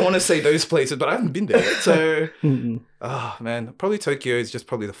 And so I want to say those places, but I haven't been there. So, man, probably Tokyo is just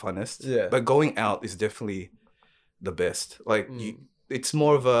probably the funnest. Yeah. But going out is definitely the best. Like it's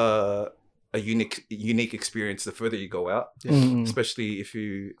more of a unique experience the further you go out, especially if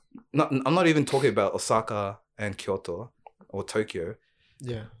you. I'm not even talking about Osaka and Kyoto or Tokyo.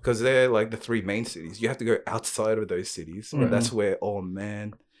 Yeah, because they're like the three main cities. You have to go outside of those cities. That's where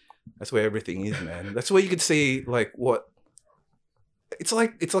that's where everything is, man. That's where you could see like what it's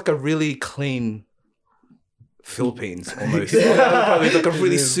like a really clean Philippines almost. Probably like a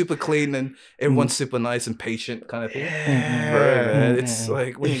really super clean and everyone's super nice and patient kind of thing. Man, it's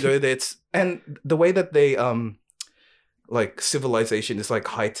like when you go there, and the way that they like civilization is like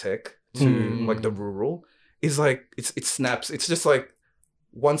high tech to like the rural is like it snaps. It's just like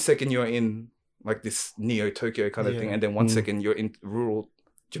 1 second you're in like this Neo Tokyo kind of thing, and then 1 second you're in rural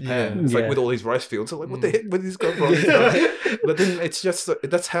Japan. It's like with all these rice fields. So like, what the heck? Where did this go from? But then it's just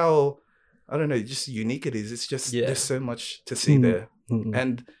that's how I don't know, just unique it is. It's just there's so much to see there,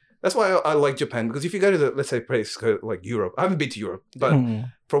 and that's why I like Japan. Because if you go to let's say place like Europe, I haven't been to Europe, but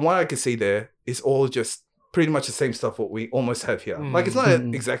from what I can see there, it's all just pretty much the same stuff what we almost have here. Like it's not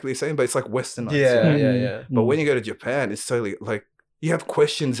exactly the same, but it's like westernized. Yeah. But when you go to Japan, it's totally like. You have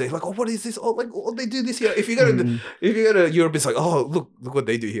questions. They're like, "Oh, what is this? Oh, like, oh, they do this here." If you go to Europe, it's like, "Oh, look what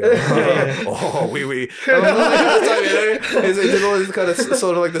they do here." Oh, we. It's all this kind of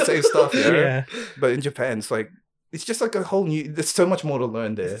sort of like the same stuff, you know? Yeah. But in Japan, it's just like a whole new. There's so much more to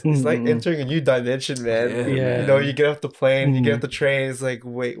learn there. It's like entering a new dimension, man. Yeah. You know, you get off the plane, you get off the train. It's like,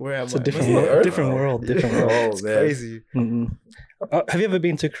 wait, where am I? It's a different world. Oh, it's crazy. Have you ever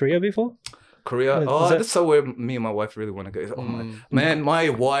been to Korea before? Korea. That's somewhere me and my wife really want to go. My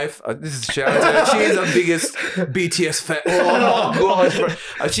wife. This is shout out to her. She's the biggest BTS fan. Oh my gosh, bro!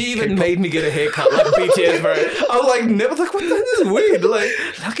 She even made me get a haircut like BTS, bro. I was like, never like, what? This is weird. Like,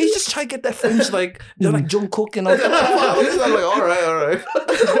 how can you just try to get that French like, like Jungkook and all that? I'm like, all right.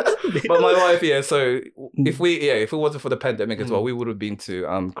 But my wife, So if it wasn't for the pandemic as well, we would have been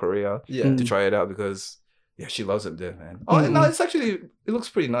to Korea to try it out because. Yeah, she loves it there, man. Oh, no, it looks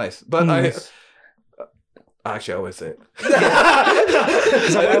pretty nice. But I always say it.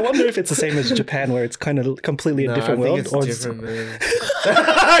 I wonder if it's the same as Japan, where it's kind of completely a different world. It's different, man.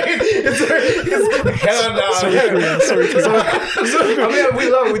 Hell no. Sorry. I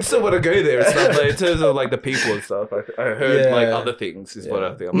mean, we still want to go there and stuff. But in terms of like the people and stuff, I heard like other things is what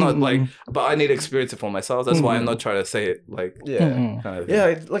I think. I'm not like, but I need to experience it for myself. That's why I'm not trying to say it like, kind of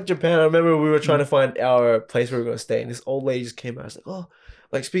like Japan. I remember we were trying to find our place where we were going to stay, and this old lady just came out. I was like, oh.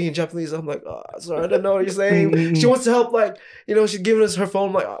 Like speaking Japanese, I'm like, oh, sorry, I don't know what you're saying. She wants to help, like, you know, she's giving us her phone.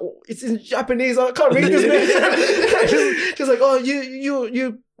 I'm like, oh, it's in Japanese. I can't read this. She's like, oh,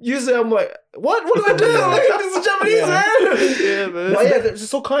 you use it. I'm like, what? What did I do? Like, this is Japanese, man. Yeah, man. But they're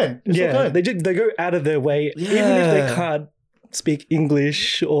so kind. They're so kind. They go out of their way, even if they can't speak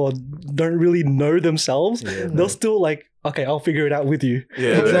English or don't really know themselves. They'll still like, okay, I'll figure it out with you.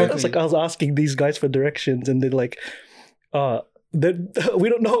 Yeah, exactly. It's like I was asking these guys for directions, and they're like, we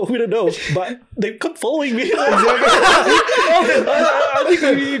don't know, but they kept following me. I think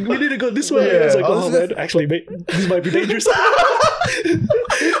we need to go this way. I was like, man, actually, this might be dangerous.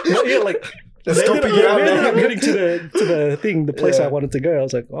 But yeah, like they ended up getting to the place I wanted to go. I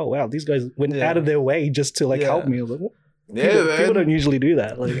was like, oh wow, these guys went out of their way just to like help me. I was like, people don't usually do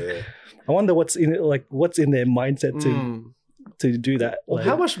that. Like, I wonder what's in their mindset to do that. Well, like,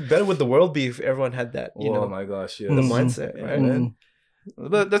 how much better would the world be if everyone had that? You know, my gosh, the mindset, right? Man.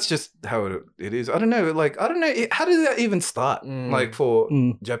 But that's just how it is. I don't know. Like, I don't know. How did that even start? Like for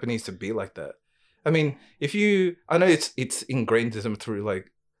Japanese to be like that. I mean, I know it's ingrained in them through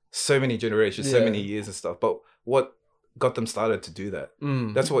like so many generations, so many years and stuff. But what got them started to do that?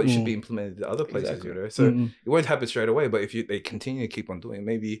 That's what should be implemented to other places, you know. So it won't happen straight away. But if they continue to keep on doing it,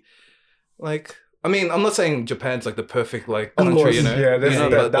 maybe like. I mean, I'm not saying Japan's like the perfect like Of country, course, you know. yeah, there's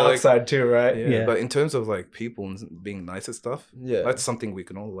that dark side too, right? Yeah, but in terms of like people and being nice and stuff, Yeah. that's something we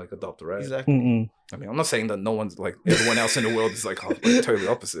can all like adopt, right? Exactly. I mean, I'm not saying that no one's like everyone else in the world is like totally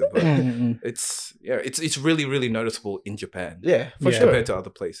opposite, but it's really really noticeable in Japan. Yeah, for sure. Compared to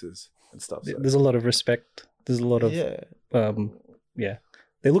other places and stuff. So. There's a lot of respect. There's a lot of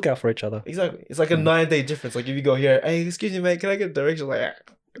they look out for each other. Exactly. It's like a 9-day difference. Like if you go here, hey, excuse me, man, can I get directions? Like,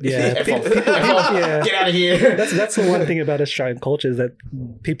 yeah, get out of here. That's the one thing about Australian culture is that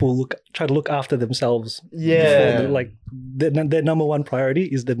people try to look after themselves. Yeah, like their number one priority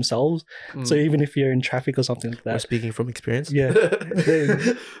is themselves. So even if you're in traffic or something like that, we're speaking from experience. Yeah,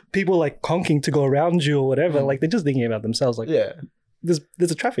 people like honking to go around you or whatever. Like they're just thinking about themselves. Like there's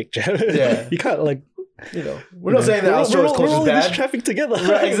a traffic jam. Yeah, you can't like. You know, we're not saying that Australia's culture is bad. This traffic together,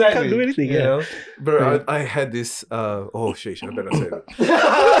 right? Exactly. We can't do anything. You know? Bro, I had this. Oh shit! I better say that.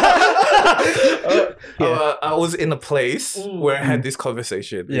 I was in a place where I had this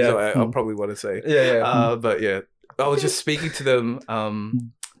conversation. Yeah, so I probably want to say. Yeah. But yeah, I was just speaking to them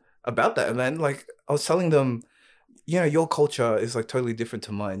about that, and then like I was telling them, you know, your culture is like totally different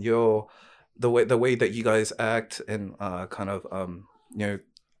to mine. The way that you guys act and kind of you know.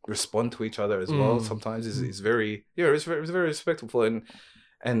 Respond to each other as well sometimes is very it's very respectful and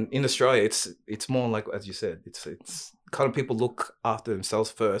in Australia it's more like as you said it's kind of people look after themselves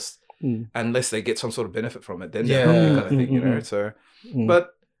first unless they get some sort of benefit from it then they're kind of thing, you know. So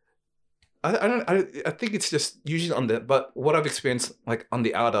but I think it's just usually on the but what I've experienced like on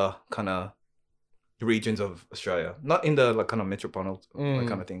the outer kind of regions of Australia, not in the like kind of metropolitan like,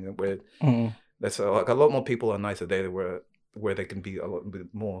 kind of thing where that's like a lot more people are nicer there where they can be a lot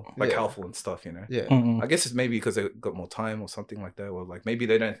bit more like helpful and stuff, you know. I guess it's maybe because they got more time or something like that, or like maybe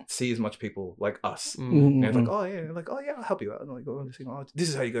they don't see as much people like us. And it's like, oh yeah, I'll help you out. And like, oh, this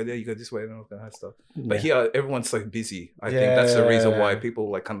is how you go there, you go this way, and all that kind of stuff. But here, everyone's like busy. I think that's the reason why people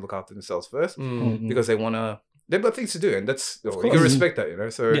like kind of look after themselves first because they've got things to do, and that's you can respect that, you know.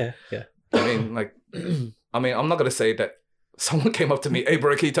 So I mean, like, I'm not gonna say that. Someone came up to me, hey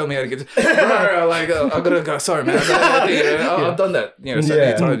bro, can you tell me how to get this? Bro, like, I'm gonna go, sorry man, I've done that, you know, so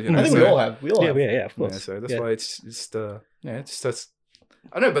many times, you know. I think we all have. Yeah, of course. Yeah, so that's why it's just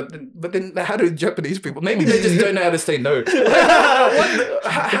I don't know, but then how do Japanese people? Maybe they just don't know how to say no.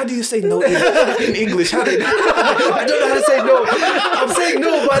 How do you say no in English? I don't know how to say no. I'm saying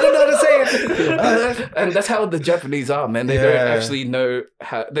no, but I don't know how to say it. And that's how the Japanese are, man. They don't actually know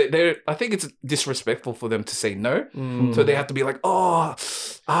how. I think it's disrespectful for them to say no. So they have to be like, no,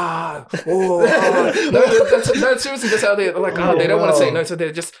 seriously, that's how they're like. They don't want to say no, so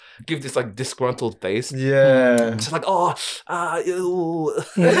they just give this like disgruntled face. Yeah, just like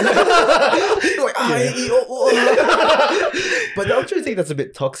but don't you think that's a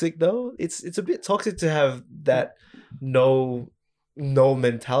bit toxic though? It's a bit toxic to have that no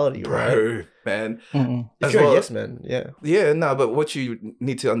mentality, right? Man. If you're a yes man, but what you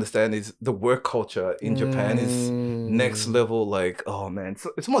need to understand is the work culture in Japan is next level. Like, oh man,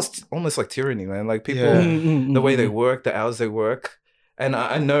 it's almost like tyranny, man. Like people, the way they work, the hours they work, and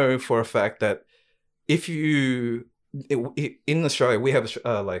I know for a fact that if you in Australia we have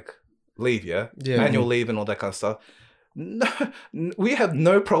like leave, annual leave and all that kind of stuff. No, we have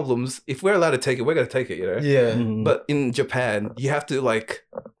no problems if we're allowed to take it. We're gonna take it, you know. But in Japan, you have to like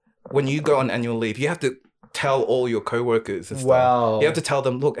when you go on annual leave, you have to tell all your coworkers and stuff. You have to tell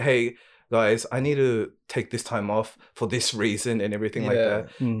them, look, hey guys, I need to take this time off for this reason and everything like that.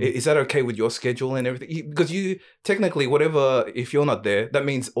 Is that okay with your schedule and everything? Because you technically, whatever, if you're not there, that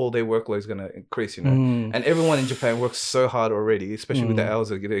means all their workload is going to increase, you know? And everyone in Japan works so hard already, especially with the hours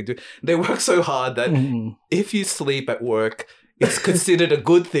that they do. They work so hard that if you sleep at work, it's considered a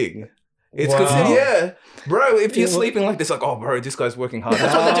good thing. It's considered, bro. If you're sleeping like this, like, oh, bro, this guy's working hard.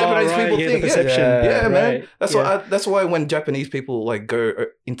 That's what the Japanese people think. Man. That's why when Japanese people like go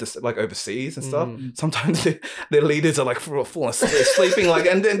into like overseas and stuff, sometimes their leaders are like full on sleeping. Like,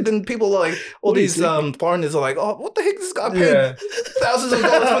 and then people are like all these foreigners are like, oh, what the heck? This guy paid thousands of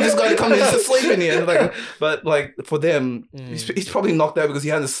dollars for this guy to come in to sleep in here. Like, but like for them, he's probably knocked out because he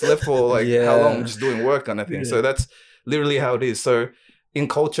hasn't slept for like how long, just doing work kind of thing. So that's literally how it is. So. In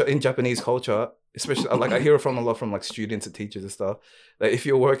Japanese culture, especially like I hear it from a lot from like students and teachers and stuff. Like if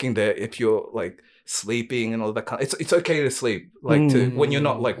you're working there, if you're like sleeping and all that kind of, it's okay to sleep like when you're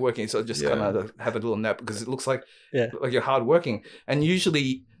not like working. So just kind of have a little nap because it looks like you're hard working. And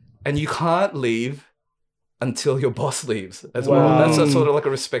usually, and you can't leave until your boss leaves as well. That's a sort of like a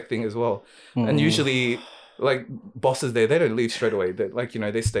respect thing as well. And usually, like bosses there, they don't leave straight away. They like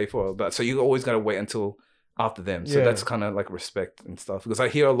they stay for a bit. So you always gotta wait until. After them, so that's kind of like respect and stuff. Because I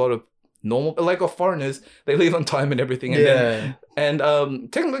hear a lot of normal. Like foreigners, they leave on time and everything. And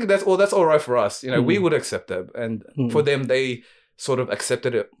technically that's all right for us. We would accept that. And for them, they sort of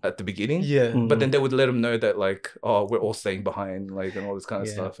accepted it at the beginning. But then they would let them know that like, oh, we're all staying behind, like, and all this kind of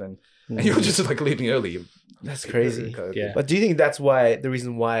stuff. And you're just like leaving early. That's crazy. But do you think that's the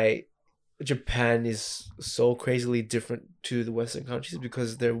reason why Japan is so crazily different to the Western countries,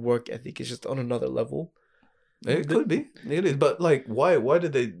 because their work ethic is just on another level? It could be. It is. But like, why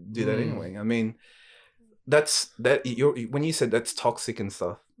did they do that anyway? I mean, when you said that's toxic and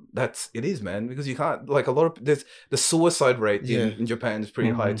stuff, it is, man, because you can't, like, a lot of the suicide rate in Japan is pretty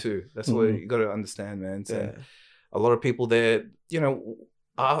high too. That's what you got to understand, man. So a lot of people there,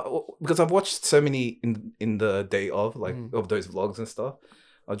 because I've watched so many in the day of those vlogs and stuff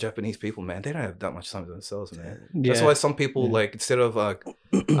of Japanese people, man, they don't have that much time to themselves, man. That's why some people like, instead of like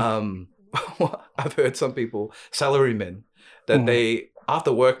I've heard some people, salarymen, that they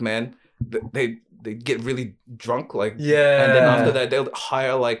after work, man, they get really drunk, like, and then after that they'll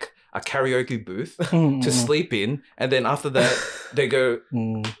hire like a karaoke booth to sleep in, and then after that they go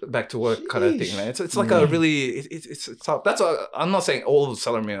back to work, kind of thing, man. It's like a really it's tough. That's I'm not saying all of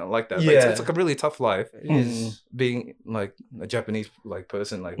salarymen are like that, but it's like a really tough life being like a Japanese like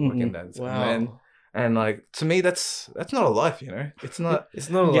person, like working that. Man. And like, to me, that's not a life, It's not. It's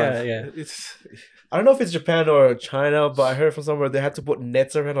not a life. It's. I don't know if it's Japan or China, but I heard from somewhere they had to put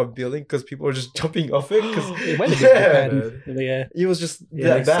nets around a building because people were just jumping off it. It might it was just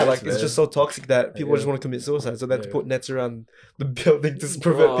that bad. Like, it's just so toxic that people just want to commit suicide. So they had to put nets around the building to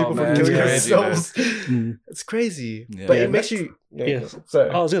prevent people from killing themselves. It's crazy, but it makes you. Sorry,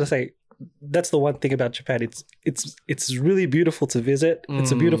 I was gonna say, that's the one thing about Japan. It's really beautiful to visit.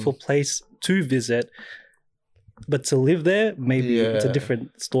 It's a beautiful place to visit, but to live there, maybe it's a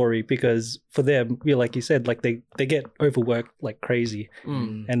different story, because for them, like you said, like they get overworked like crazy,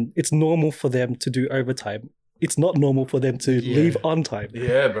 and it's normal for them to do overtime. It's not normal for them to leave on time.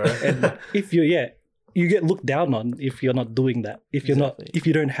 Yeah, bro. And if you get looked down on if you're not doing that. If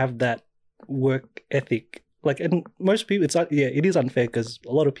you don't have that work ethic. Like, and most people, it is unfair because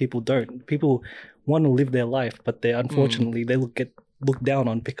a lot of people don't. People want to live their life, but they unfortunately they get looked down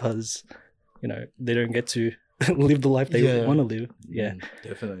on because they don't get to live the life they want to live. Yeah,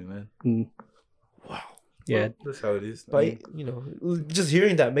 definitely, man. Wow. Yeah, well, that's how it is. But just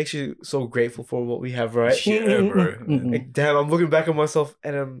hearing that makes you so grateful for what we have, right? Yeah, bro. Like, damn, I'm looking back at myself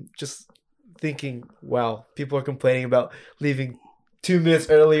and I'm just thinking, wow, people are complaining about leaving 2 minutes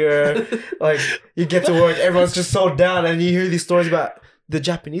earlier. Like, you get to work, everyone's just so down, and you hear these stories about the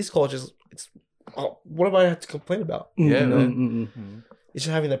Japanese cultures. What am I have to complain about? Yeah, It's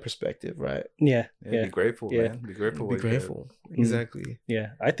just having that perspective, right? Yeah. Be grateful, man. Be grateful. Be grateful. Exactly. Yeah,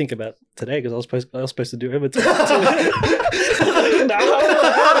 I think about today because I was supposed to do overtime. But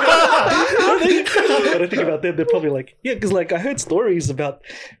I think about them. They're probably like, because like I heard stories about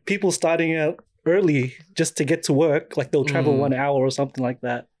people starting out early just to get to work. Like they'll travel 1 hour or something like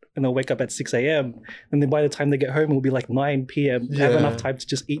that, and they'll wake up at 6 a.m. and then by the time they get home, it'll be like 9 p.m. Have enough time to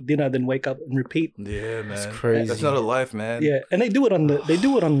just eat dinner, then wake up and repeat. Yeah, man, that's crazy. That's not a life, man. Yeah, and they do it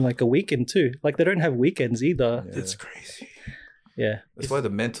on like a weekend too. Like they don't have weekends either. Yeah. That's crazy. Yeah, that's why the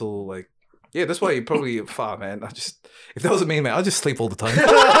mental that's why you probably far, man. If that wasn't me, man, I'd just sleep all the time.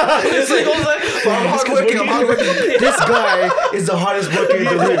 It's like all the time. I'm hard working. This guy is the hardest worker in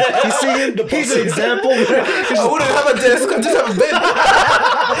the room. You see him? He's an example. I wouldn't have a desk. I just have a bed.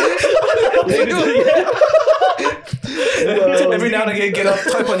 Every now and again, get up,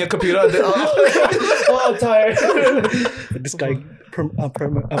 type on your computer. And then, I'm tired. This guy,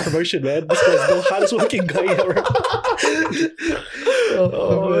 promotion, man. This guy's the hardest working guy ever.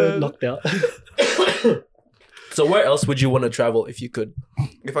 Knocked out. So where else would you want to travel if you could?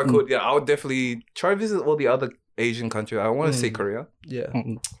 If I could, I would definitely try to visit all the other Asian countries. I want to see Korea. Yeah.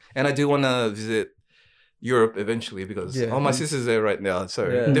 And I do want to visit Europe eventually because my sister's there right now. So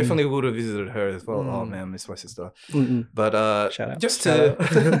definitely would have visited her as well. Oh man, I miss my sister. But just to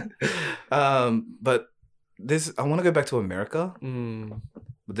but I want to go back to America.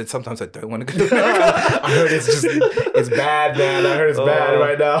 But then sometimes I don't want to go to America. I heard it's bad, man. I heard it's bad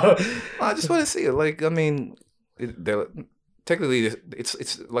right now. I just want to see it. Like, I mean, technically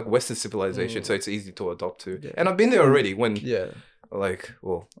it's like Western civilization, so it's easy to adopt to. And I've been there already when like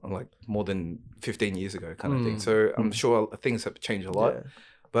more than 15 years ago kind of thing. So I'm sure things have changed a lot.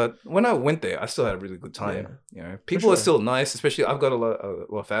 But when I went there, I still had a really good time. People are still nice, especially I've got a lot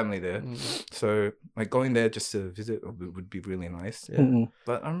of family there. So like going there just to visit would be really nice.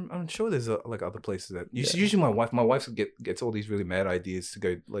 But I'm sure there's like other places that usually my wife gets all these really mad ideas to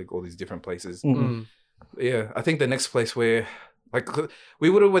go like all these different places. Yeah, I think the next place where like we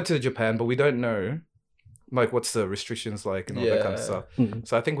would have went to Japan, but we don't know like what's the restrictions like and all that kind of stuff.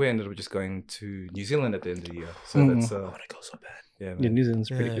 So I think we ended up just going to New Zealand at the end of the year. So that's I want to go so bad. Yeah, Yeah, New Zealand's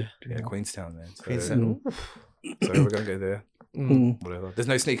pretty good. Yeah, Queenstown, man. So, Queenstown. So we're gonna go there. Whatever. There's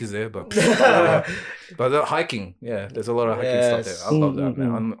no sneakers there, but the hiking, there's a lot of hiking stuff there. I love that,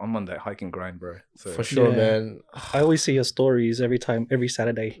 man. I'm on that hiking grind, bro. So. For sure, man. I always see your stories every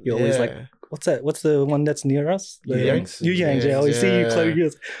Saturday. You're always like, what's that? What's the one that's near us? New Yangs. New Yangs. Yeah, I always see you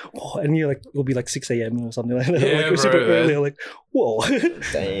close. And you're like, it'll be like 6 a.m. or something like that. Yeah, like, bro, super early. Like, whoa.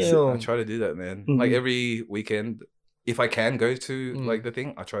 Damn. I try to do that, man. Like every weekend, if I can go to like the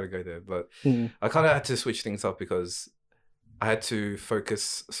thing, I try to go there. But I kind of had to switch things up because I had to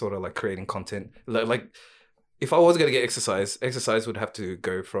focus sort of like creating content. Like if I was going to get exercise would have to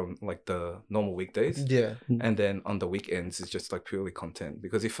go from like the normal weekdays. Yeah. And then on the weekends, it's just like purely content.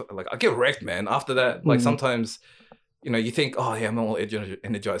 Because if like I get wrecked, man, after that, like sometimes, you know, you think, oh yeah, I'm all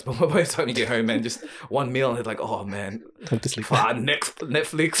energized. But by the time you get home, man, just one meal and it's like, oh man, time to sleep.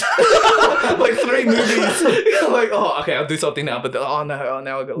 Netflix, like 3 movies. Like, oh, okay, I'll do something now. But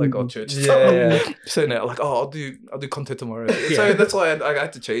now I got like church. Yeah. So now, like, oh, I'll do content tomorrow. So that's why I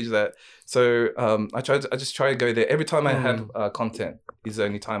had to change that. So I just try to go there every time I have content. Is the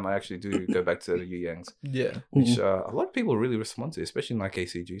only time I actually do go back to the Yu Yangs. Yeah. Which a lot of people really respond to, especially in like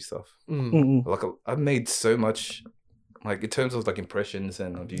ACG stuff. Like I've made so much. Like in terms of like impressions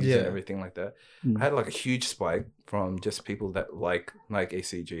and views and everything like that, I had like a huge spike from just people that like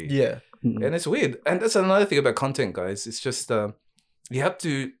ACG. Yeah. And it's weird. And that's another thing about content, guys. It's just you have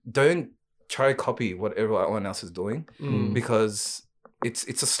to don't try to copy what everyone else is doing because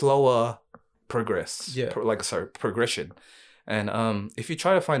it's a slower progress. Yeah. Progression. And if you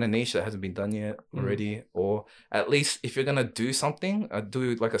try to find a niche that hasn't been done yet already, or at least if you're gonna do something,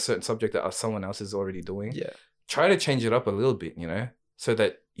 do like a certain subject that someone else is already doing. Yeah. Try to change it up a little bit, you know, so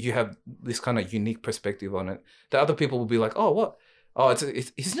that you have this kind of unique perspective on it. That other people will be like, oh, what? Oh,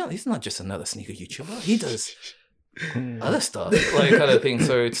 he's not just another sneaker YouTuber. He does other stuff, like kind of thing.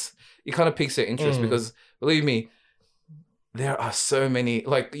 So it kind of piques their interest because believe me, there are so many.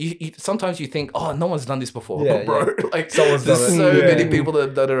 Like you sometimes you think, oh, no one's done this before, bro. Yeah. Like there's so many people that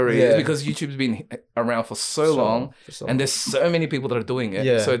have done it already. Yeah. Because YouTube's been around for so long, and there's so many people that are doing it.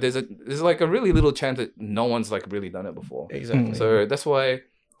 Yeah. So there's like a really little chance that no one's like really done it before. Exactly. So that's why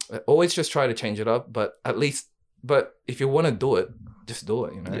I always just try to change it up. But if you want to do it, just do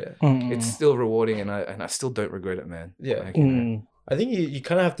it. You know, it's still rewarding, and I still don't regret it, man. Yeah. Like, you know, I think you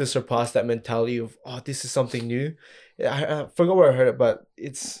kind of have to surpass that mentality of, oh, this is something new. I forgot where I heard it, but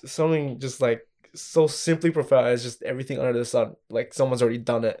it's something just like so simply profound as just everything under the sun. Like someone's already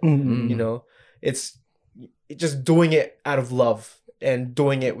done it, you know? It's just doing it out of love and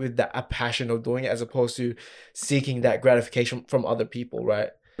doing it with a passion of doing it as opposed to seeking that gratification from other people,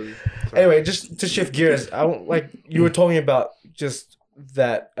 right? Anyway, just to shift gears, like you were talking about just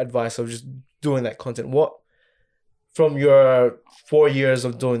that advice of just doing that content. What, from your 4 years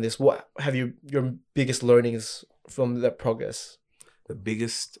of doing this, what have your biggest learnings from that progress? The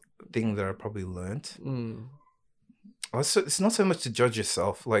biggest thing that I probably learned, it's not so much to judge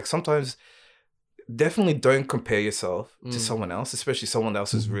yourself. Like sometimes, definitely don't compare yourself to someone else, especially someone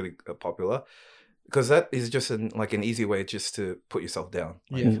else who's really popular, because that is just an easy way just to put yourself down.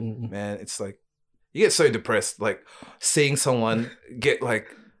 Like, man, it's like you get so depressed, like seeing someone get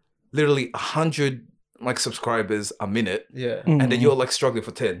like literally 100 like subscribers a minute, and then you're like struggling for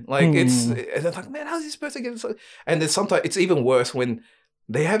 10. Like and it's like, man, how's this person getting so? And then sometimes it's even worse when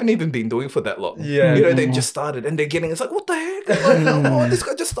they haven't even been doing for that long. Yeah, you know, they've just started and they're getting. It's like, what the heck? Like, oh, this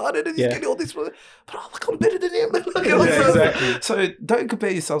guy just started and he's getting all this, but I'm better than him. Exactly. So don't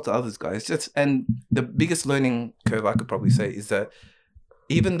compare yourself to others, guys. And the biggest learning curve I could probably say is that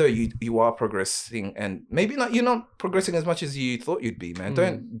even though you are progressing, and maybe you're not progressing as much as you thought you'd be, man.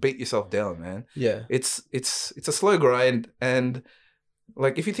 Don't beat yourself down, man. Yeah. It's a slow grind, and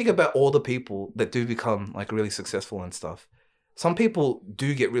like if you think about all the people that do become like really successful and stuff, some people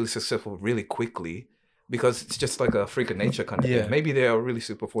do get really successful really quickly because it's just like a freak of nature kind of thing. Maybe they are really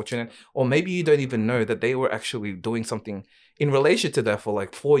super fortunate, or maybe you don't even know that they were actually doing something in relation to that for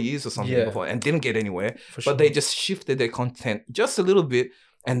like 4 years or something before and didn't get anywhere, but they just shifted their content just a little bit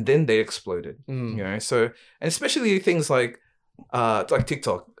and then they exploded, you know? So, and especially things like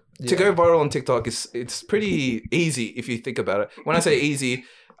TikTok. To go viral on TikTok it's pretty easy if you think about it. When I say easy,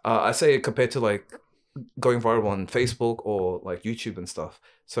 I say it compared to like going viral on Facebook or like YouTube and stuff.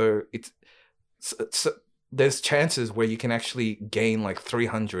 So there's chances where you can actually gain like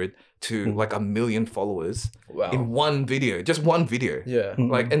 300 to like 1 million followers in one video, just one video. Yeah.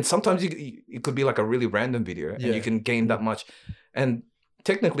 Like, and sometimes it could be like a really random video and you can gain that much. And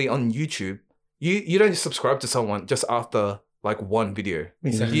technically on YouTube, you don't subscribe to someone just after like one video.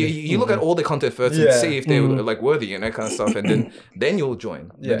 Exactly. You look at all the content first and see if they're like worthy and that kind of stuff, and then you'll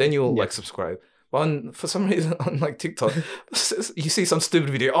join. And then you'll like subscribe. But for some reason on like TikTok, you see some stupid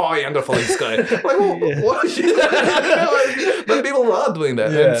video. Oh yeah, I'm gonna follow this guy. Like, what? But people are doing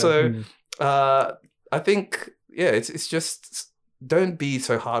that, and so I think it's just don't be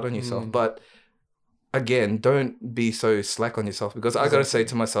so hard on yourself. But again, don't be so slack on yourself, because I gotta say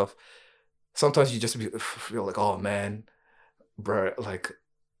to myself, sometimes you just feel like, oh man, bro, like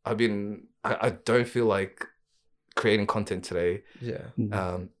I don't feel like creating content today.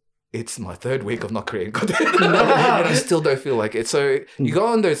 It's my third week of not creating content and I still don't feel like it. So you go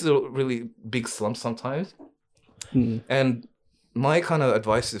on those little really big slumps sometimes. And my kind of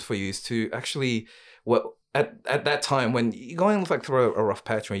advice is for you is to actually, at that time when you're going like through a rough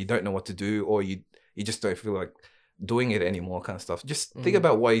patch where you don't know what to do, or you just don't feel like doing it anymore, kind of stuff, just think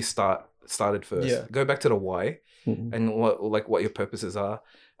about why you started first. Go back to the why and what your purposes are.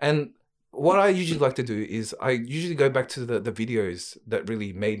 And what I usually like to do is I usually go back to the videos that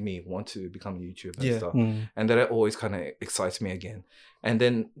really made me want to become a YouTuber and stuff. And that always kind of excites me again. And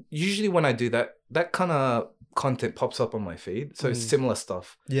then usually when I do that, that kind of content pops up on my feed. So it's similar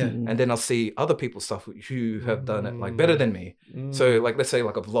stuff. And then I'll see other people's stuff who have done it like better than me. So like, let's say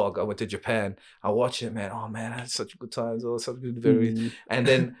like a vlog, I went to Japan, I watch it, man. Oh man, I had such good times, or such good videos. And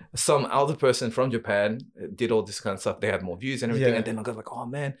then some other person from Japan did all this kind of stuff. They had more views and everything. And then I go like, oh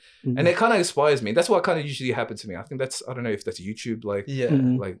man. And it kind of inspires me. That's what kind of usually happens to me. I think I don't know if that's YouTube, like,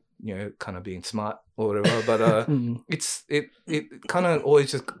 like, you know, kind of being smart or whatever, but it kind of always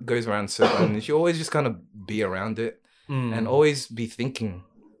just goes around circle, and you always just kind of be around it and always be thinking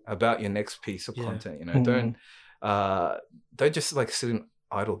about your next piece of content, you know. Don't just like sit in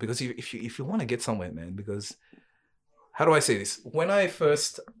idle, because if you want to get somewhere, man, because how do I say this? When I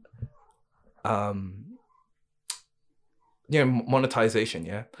first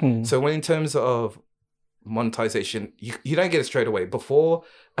monetization, so when in terms of monetization, you don't get it straight away. Before,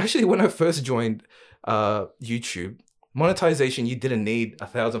 actually, when I first joined YouTube, monetization, you didn't need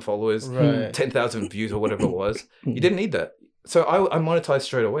 1,000 followers, 10,000 views or whatever it was. You didn't need that. So I monetized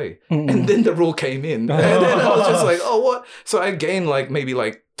straight away. And then the rule came in. And then I was just like, oh, what? So I gained like maybe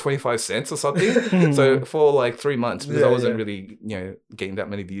like 25 cents or something. So for like 3 months, because I wasn't really, you know, getting that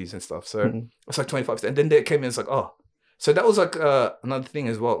many views and stuff. So it's like 25 cents. And then they came in, it's like, oh. So that was like another thing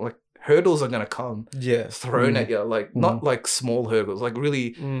as well. Like, hurdles are gonna come thrown at you, like not like small hurdles, like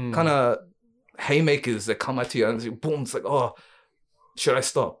really kind of haymakers that come at you, and boom, it's like, oh, should I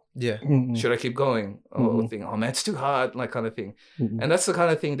stop? Should I keep going? Or think, oh man, it's too hard, like kind of thing. And that's the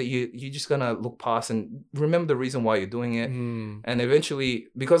kind of thing that you're just gonna look past and remember the reason why you're doing it. And eventually,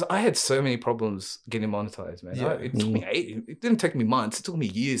 because I had so many problems getting monetized, man. It took me it didn't take me months, it took me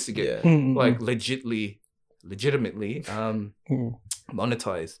years to get like legitimately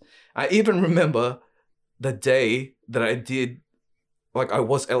monetized. I even remember the day that I did, like I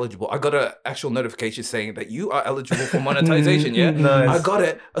was eligible. I got an actual notification saying that you are eligible for monetization. Nice. I got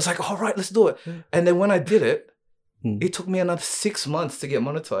it. I was like, all right, let's do it. And then when I did it, it took me another 6 months to get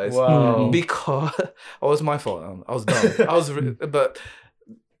monetized. Wow. Because it was my fault. I was dumb. But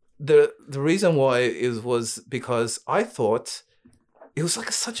the reason why was because I thought it was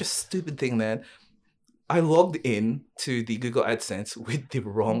like such a stupid thing, man. I logged in to the Google AdSense with the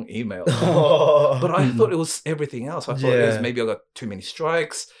wrong email. But I thought it was everything else. I thought it was maybe I got too many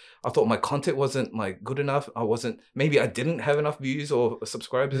strikes. I thought my content wasn't like good enough. Maybe I didn't have enough views or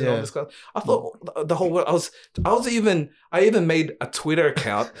subscribers and all this stuff. I thought the whole world, I even made a Twitter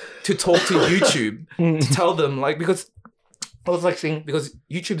account to talk to YouTube to tell them, like, because I was like saying, because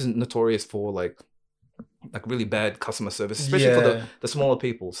YouTube is notorious for like really bad customer service, especially for the smaller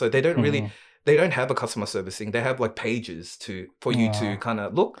people. So they don't really, they don't have a customer service thing. They have like pages for you to kind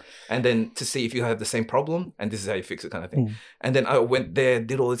of look and then to see if you have the same problem and this is how you fix it, kind of thing. And then I went there,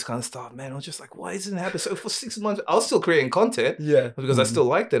 did all this kind of stuff. Man, I was just like, why isn't it happening? So for 6 months, I was still creating content because I still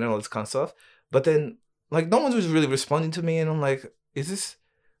liked it and all this kind of stuff. But then like no one was really responding to me, and I'm like, is this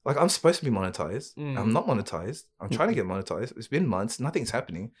like, I'm supposed to be monetized. I'm not monetized. I'm trying to get monetized. It's been months. Nothing's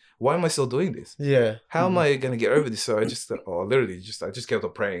happening. Why am I still doing this? How am I going to get over this? So I just, I just kept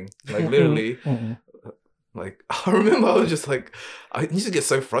on praying. Like literally, like I remember I was just like, I used to get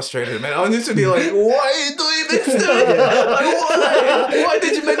so frustrated, man. I used to be like, why are you doing this to me? Like, why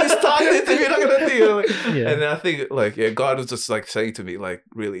did you make me start this if you're not going to do it? Like, and then I think like, God was just like saying to me, like,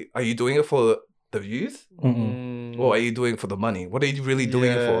 really, are you doing it for the views? Or are you doing it for the money? What are you really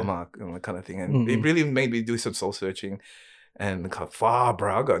doing it for, Mark? And that kind of thing. And it really made me do some soul searching. And far,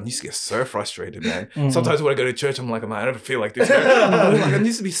 bro, I used to get so frustrated, man. Sometimes when I go to church, I'm like, man, I never feel like this. I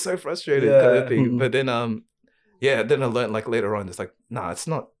used to be so frustrated, kind of thing. But then, then I learned like later on, it's like, nah, it's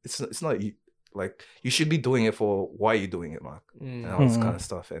not you. Like, you should be doing it for why you're doing it, Mark, and all this kind of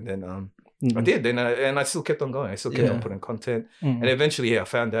stuff. And then I did, and I still kept on going. I still kept on putting content, and eventually, I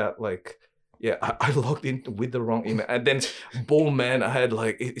found out like, I logged in with the wrong email, and then boom, man, I had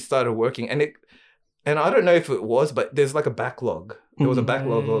like it started working, and I don't know if it was, but there's like a backlog. There was a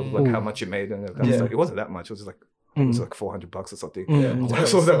backlog of like how much you made, and kind of stuff. It wasn't that much. It was like $400 or something. I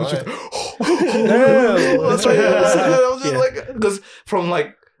saw that much. That's right. I was just like, because from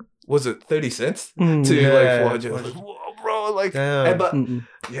like, was it 30 cents to like 400? Like, whoa, bro, like, yeah, man,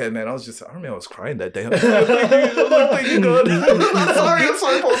 I remember I was crying that day. I was like, thank you, God. I'm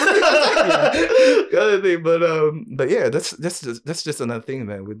sorry, Paul. But yeah, that's just another thing,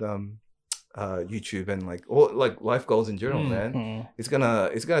 man, with YouTube and like all like life goals in general, man. It's gonna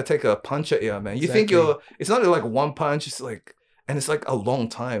take a punch at you, man. You think it's not like one punch, it's like, and it's like a long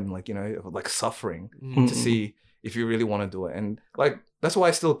time, like, you know, like suffering to see if you really want to do it. And like, that's why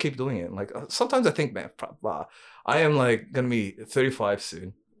I still keep doing it. Like, sometimes I think, man, I am like gonna be 35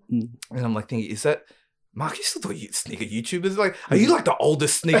 soon, and I'm like thinking, is that Mark? You still do sneaker YouTubers? Like, are you like the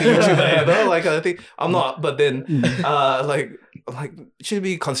oldest sneaker YouTuber ever? Like, I think I'm not. But then, like should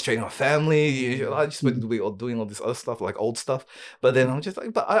be concentrating on family. I just been doing all this other stuff, like old stuff. But then I'm just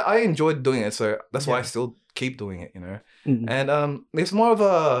like, but I enjoyed doing it, so that's why I still keep doing it, you know. And it's more of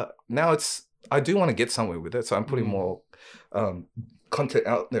a now. I do want to get somewhere with it, so I'm putting more content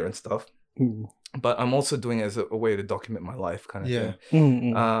out there and stuff. But I'm also doing it as a way to document my life, kind of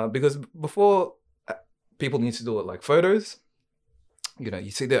thing. Because before, people need to do it like photos. You know,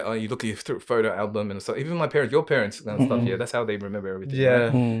 you see that you look at your photo album and stuff. Even my parents, your parents and stuff. Yeah, that's how they remember everything. Yeah,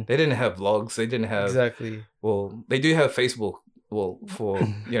 right? They didn't have vlogs. They didn't have Well, they do have Facebook. Well, for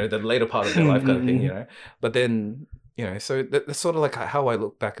you know the later part of their life, kind of thing. You know, but then. You know, so that's sort of like how I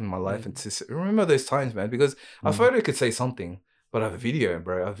look back in my life and to remember those times, man. Because a photo could say something, but a video,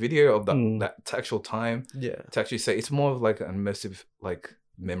 bro, a video of that actual time, to actually say, it's more of like an immersive like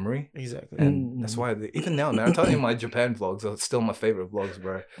memory. Exactly. And that's why even now, man, I'm telling you, my Japan vlogs are still my favorite vlogs,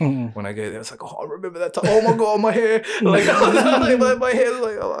 bro. When I go there, it's like, oh, I remember that time. Oh my god, my hair, like my hair,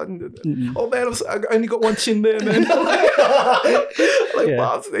 like oh man, I only got one chin there, man.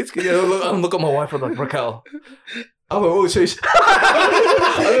 Wow, I'm looking at my wife and like, Raquel. Oh, sheesh.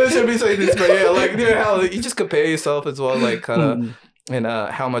 I don't know if be saying this, but yeah, like, you know how you just compare yourself as well, like, kind of, and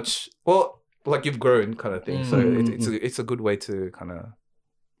how much, well, like you've grown, kind of thing. So it's a good way to kind of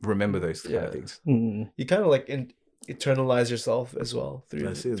remember those kind of things. You kind of like internalize yourself as well through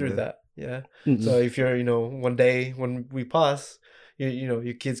that. Yeah. So if you're, you know, one day when we pass, you know,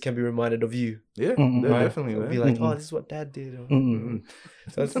 your kids can be reminded of you. Yeah, definitely. Be like, oh, this is what Dad did.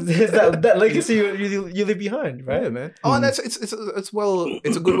 So it's that legacy you leave behind, right? Yeah, man. Oh, and it's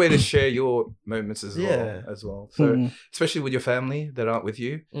a good way to share your moments as well. So especially with your family that aren't with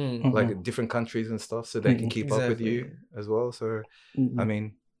you, like in different countries and stuff, so they can keep up with you as well. So I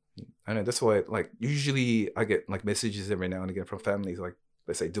mean, I know that's why, like, usually I get like messages every now and again from families, like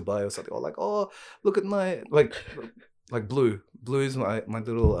they say Dubai or something, or like, oh, look at my like Blue is my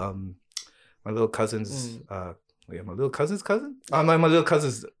little cousin's my little cousin's cousin. My little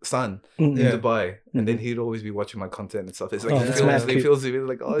cousin's son in Dubai, and then he'd always be watching my content and stuff. It's like he feels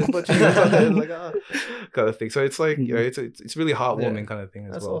like, oh, he's watching my content, like kind of thing. So it's like, you know, it's really heartwarming kind of thing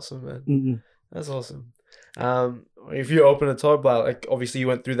as well. That's awesome, man. That's awesome. If you're open to talk about, like, obviously you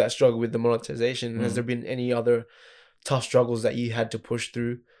went through that struggle with the monetization. Has there been any other tough struggles that you had to push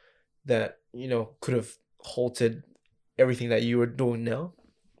through that, you know, could have halted everything that you were doing now?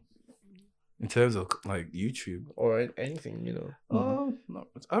 In terms of like YouTube or anything, you know? No,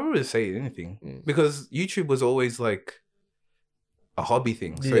 I don't really say anything because YouTube was always like a hobby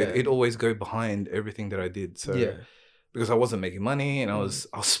thing. So it always go behind everything that I did. So because I wasn't making money and I was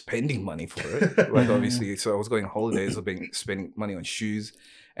spending money for it. Like obviously, so I was going on holidays or spending money on shoes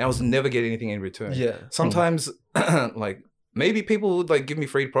and I was never getting anything in return. Yeah. Sometimes like maybe people would like give me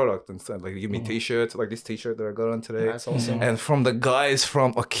free product and stuff, like give me t-shirts, like this t-shirt that I got on today. That's awesome. And from the guys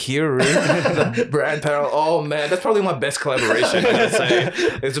from Akiru, the brand apparel. Oh man, that's probably my best collaboration. I would say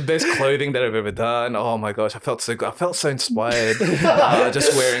it's the best clothing that I've ever done. Oh my gosh, I felt so good. I felt so inspired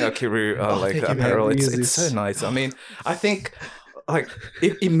just wearing Akiru apparel. It's so nice. I mean, I think like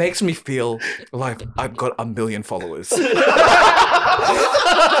it makes me feel like I've got 1 million followers. We're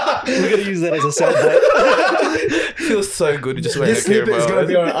gonna use that as a soundbite. Feels so good just wearing this snippet is gonna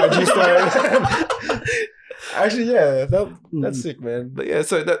be on IG story. Actually, yeah, that's sick, man. But yeah,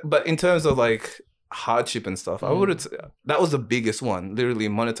 so but in terms of like hardship and stuff, I would. That was the biggest one, literally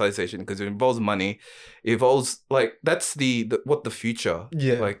monetization, because it involves money. It involves like that's the what the future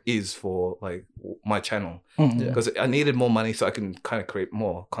like is for like my channel, because I needed more money so I can kind of create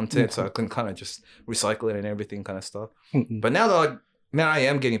more content, so I can kind of just recycle it and everything kind of stuff. But now that now I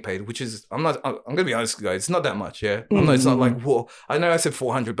am getting paid, which is I'm gonna be honest, guys, it's not that much. Yeah, it's not like whoa. I know I said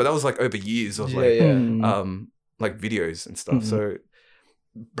 400, but that was like over years of like videos and stuff. So,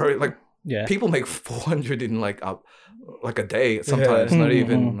 bro, like. Yeah, people make 400 in like a day sometimes, not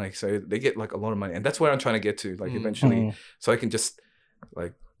even like, so they get like a lot of money, and that's where I'm trying to get to, like eventually, so I can just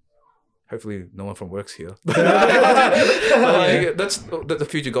like, hopefully no one from work's here. Like, that's the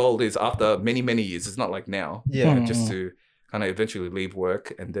future goal is after many years. It's not like now, just to kind of eventually leave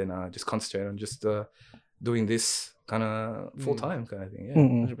work and then just concentrate on just doing this kind of full time kind of thing.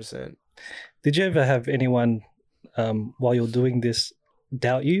 100%. Did you ever have anyone while you're doing this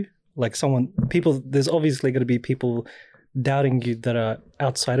doubt you? Like people, there's obviously going to be people doubting you that are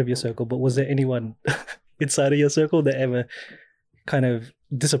outside of your circle, but was there anyone inside of your circle that ever kind of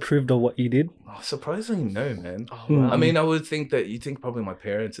disapproved of what you did? Oh, surprisingly, no, man. I mean, I would think that you think probably my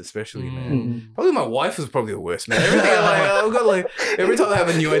parents, especially, man. Probably my wife was probably the worst, man. Everything I've got like every time I have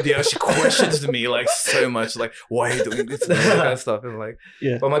a new idea, she questions me like so much, like why are you doing this and that kind of stuff, and like,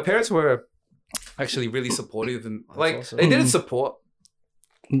 but my parents were actually really supportive, and like awesome. They didn't support.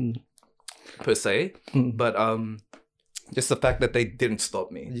 Per se, but just the fact that they didn't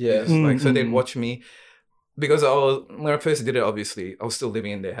stop me, like so they'd watch me, because when I first did it, obviously I was still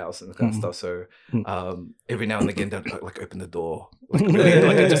living in their house and that kind of stuff, so every now and again they'd like open the door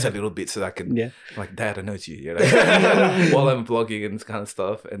like just a little bit so that I can like, Dad, I know it's you, while I'm vlogging and this kind of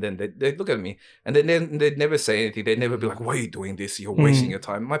stuff, and then they'd look at me and then they'd never say anything. They'd never be like, why are you doing this, you're wasting your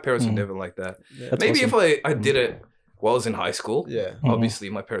time. My parents were never like that. Maybe awesome. If I did it while I was in high school, obviously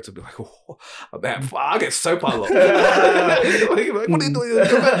my parents would be like, oh, man, I get so pile up. Like, what are you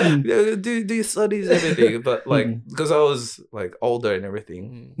doing? Do your studies and everything. But like, because I was like older and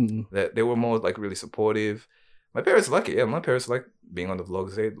everything, that they were more like really supportive. My parents like it. Yeah, my parents like being on the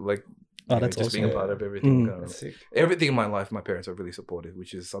vlogs. They like just awesome. Being a part of everything. Everything in my life, my parents are really supportive,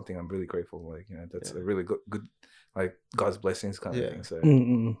 which is something I'm really grateful. Like, that's a really good like God's blessings kind of thing.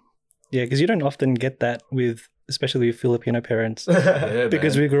 So. Yeah, because you don't often get that with, especially with Filipino parents,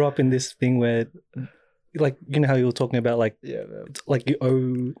 because we grew up in this thing where, like, you know how you were talking about, like, like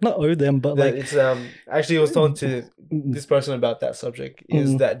you not owe them, but like it's actually I was talking to this person about that subject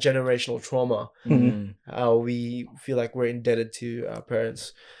is that generational trauma, how we feel like we're indebted to our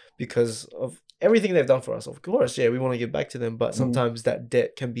parents because of everything they've done for us. Of course, we want to give back to them, but sometimes that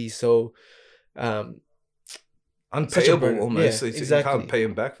debt can be so. Unpayable almost. Exactly. You can't pay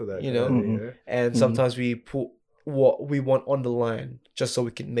him back for that. And sometimes we put what we want on the line just so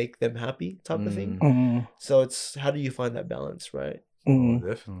we can make them happy type of thing. So it's, how do you find that balance, right?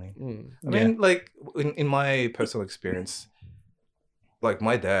 Definitely. I mean, like in my personal experience, like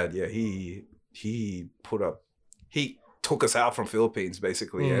my dad, he took us out from Philippines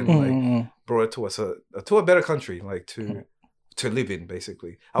basically and like brought it to us to a better country, like to live in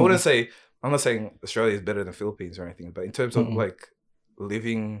basically. I'm not saying Australia is better than Philippines or anything, but in terms of like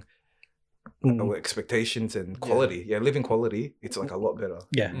living expectations and quality, living quality, it's like a lot better.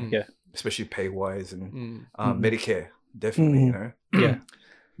 Especially pay wise and Medicare, definitely,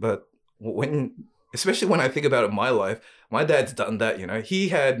 But especially when I think about it in my life, my dad's done that, He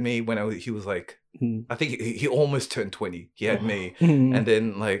had me when he was like, I think he almost turned 20. He had me, and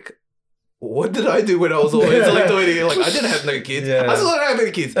then like. What did I do when I was always like 20? Like I didn't have no kids. I still don't have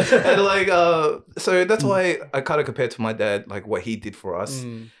any kids. And like so that's why I kind of compared to my dad, like what he did for us.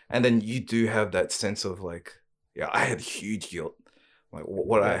 And then you do have that sense of like, I had huge guilt. Like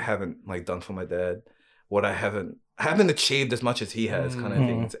what I haven't like done for my dad, what I haven't achieved as much as he has kind of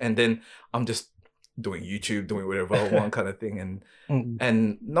things. And then I'm just doing YouTube, doing whatever I want kind of thing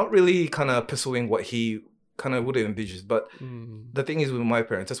and not really kind of pursuing what he kind of would have envisioned. But the thing is with my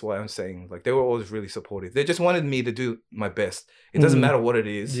parents, that's why I'm saying like they were always really supportive. They just wanted me to do my best. It doesn't matter what it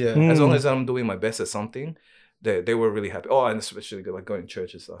is, as long as I'm doing my best at something. They were really happy. And especially like going to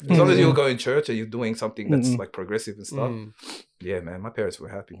church and stuff. As long as you're going to church and you're doing something that's like progressive and stuff. Man, my parents were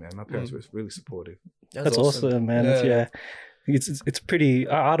happy, man. My parents were really supportive. That's awesome, man. It's pretty.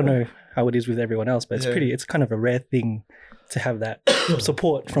 I don't know how it is with everyone else, but it's kind of a rare thing to have that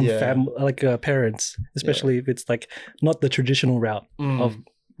support from parents, especially if it's like not the traditional route of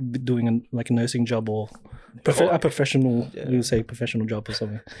doing a nursing job or a professional, we would say professional job or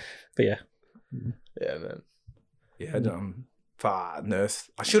something. But man. nurse.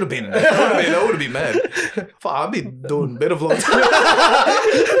 I should have been a nurse. I would have been mad. I've been doing better vlogs.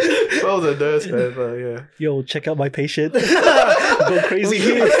 I was a nurse, man. But yeah. Yo, check out my patient. Go crazy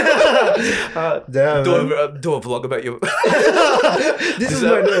here. Damn. Do a vlog about your. This is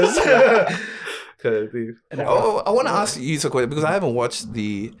my nurse. I want to ask you a question because I haven't watched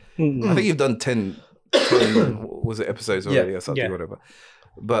the. I think you've done 10 was it episodes already or something, whatever.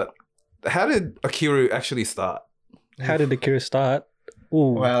 But how did Akiru actually start? How did Akiru start?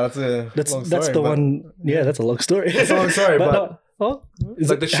 Ooh. Wow, that's the one. Yeah, that's a long story. It's a long story, but it's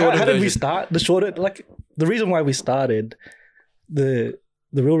like the shorter how version. did we start? The reason why we started, the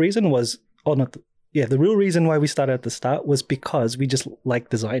real reason was the real reason why we started at the start was because we just like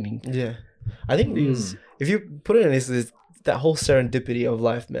designing. Yeah, I think if you put it in this that whole serendipity of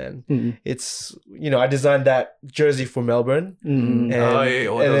life, man. It's I designed that jersey for Melbourne, and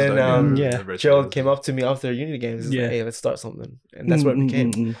then Gerald came up to me after Unity Games. He's like, hey, let's start something, and that's what it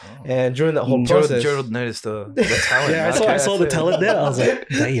became. And during that whole process, Gerald noticed the talent. Yeah, I saw the talent there. I was like,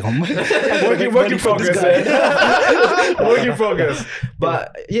 damn, work in progress, man. Work in progress.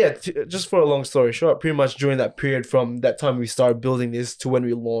 But yeah, just for a long story short, pretty much during that period from that time we started building this to when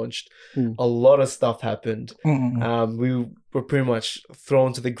we launched, a lot of stuff happened. We were pretty much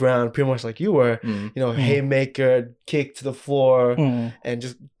thrown to the ground, pretty much like you were. Haymaker, kick to the floor, and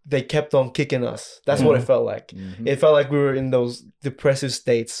just they kept on kicking us. That's what it felt like. It felt like we were in those depressive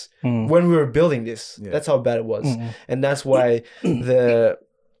states when we were building this. That's how bad it was, and that's why the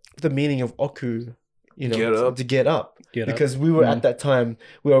meaning of Oku, to get up. Because we were at that time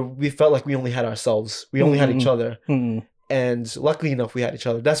we felt like we only had ourselves. We only had each other. And luckily enough, we had each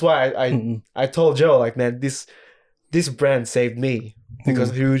other. That's why I told Joe, like, man, this brand saved me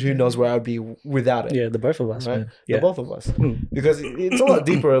because who knows where I'd be without it. Yeah, the both of us, right? The both of us. Because it's a lot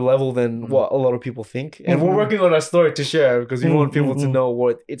deeper level than what a lot of people think. And we're working on our story to share because we want people to know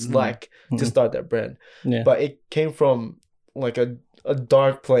what it's like to start that brand. Yeah. But it came from like a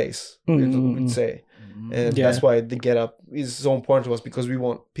dark place, we'd say. And that's why the Get Up is so important to us because we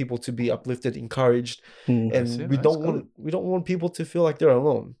want people to be uplifted, encouraged, and we don't want people to feel like they're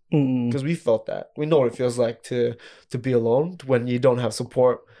alone because we felt that. We know what it feels like to be alone when you don't have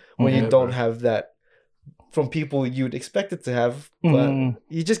support, when you don't have that from people you'd expect it to have, but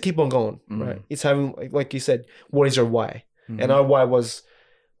you just keep on going, right? It's having, like you said, what is your why? And our why was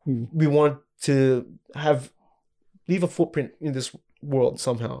we want to leave a footprint in this world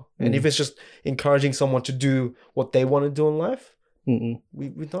somehow, and if it's just encouraging someone to do what they want to do in life,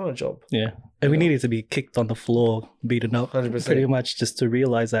 we've done our job. And we needed to be kicked on the floor, beaten up 100%. Pretty much just to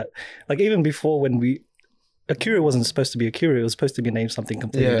realize that, like, even before when Akiru wasn't supposed to be Akiru, it was supposed to be named something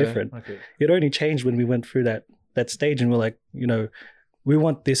completely different. It only changed when we went through that stage and we're like, we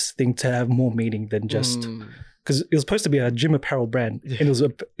want this thing to have more meaning than just because it was supposed to be a gym apparel brand, and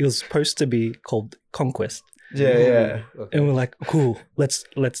it was supposed to be called Conquest. Okay. And we're like, cool, let's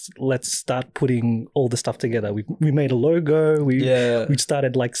start putting all the stuff together. We made a logo. We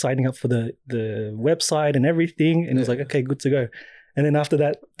started like signing up for the website and everything, and it was like, okay, good to go. And then after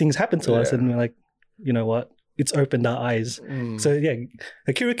that, things happened to us, and we're like, you know what? It's opened our eyes. So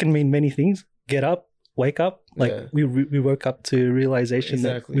Akiru can mean many things. Get up, wake up. Like we woke up to realization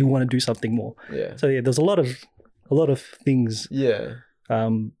that we want to do something more. So there's a lot of things.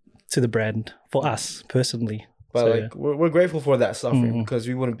 To the brand for us personally. But we're grateful for that suffering because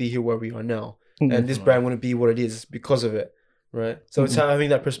we wouldn't be here where we are now. And this brand wouldn't be what it is because of it. Right? So it's having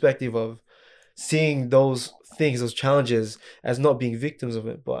that perspective of seeing those things, those challenges as not being victims of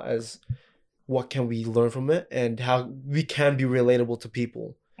it, but as what can we learn from it and how we can be relatable to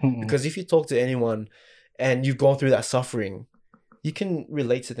people. Because if you talk to anyone and you've gone through that suffering, you can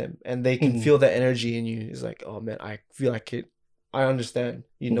relate to them and they can feel that energy in you. It's like, oh man, I feel like it. I understand,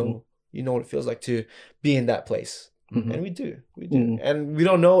 you know what it feels like to be in that place. And we do. And we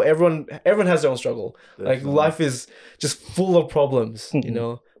don't know, everyone has their own struggle. Definitely. Like life is just full of problems,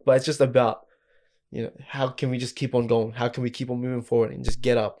 but it's just about, how can we just keep on going? How can we keep on moving forward and just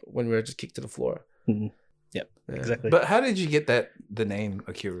get up when we're just kicked to the floor? Exactly. But how did you get the name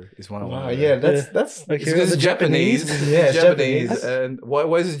Akiru? Is one of them. That's because it's Japanese. It's Japanese. And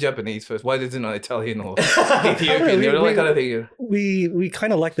why is it Japanese first? Why is it not Italian or Ethiopian? That kind of thing. We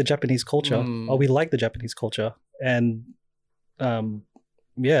kind of like the Japanese culture, or we like the Japanese culture, and I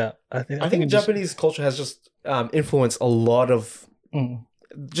think Japanese culture has just influenced a lot of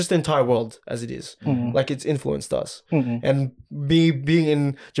just the entire world as it is. Like it's influenced us. And being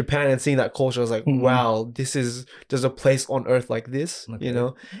in Japan and seeing that culture, I was like, wow, there's a place on earth like this, you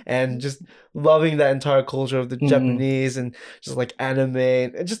know? And just loving that entire culture of the Japanese and just like anime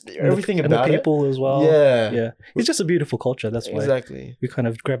and just everything about the people as well. Yeah. It's just a beautiful culture. That's why we kind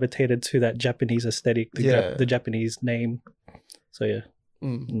of gravitated to that Japanese aesthetic, the Japanese name. So yeah. Oh,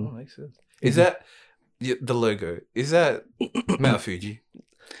 makes sense. Is that the logo? Is that Mount Fuji?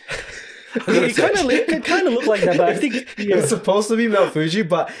 It kind of looked like that, but I think it's supposed to be Mount Fuji,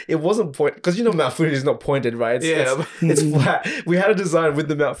 but it wasn't pointed because Mount Fuji is not pointed, right? It's flat. We had a design with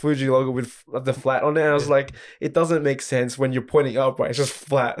the Mount Fuji logo with the flat on it, and I was like, it doesn't make sense when you're pointing up, right? It's just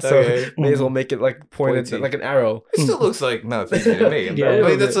flat, so may as well make it like pointed, like an arrow. It still looks like Mount Fuji to me. I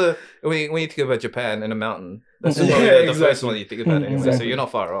mean, that's when you think about Japan and a mountain. That's the first one you think about anyway. So you're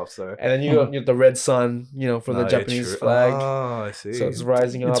not far off. So and then you got the red sun, from the Japanese flag. Oh, I see. So it's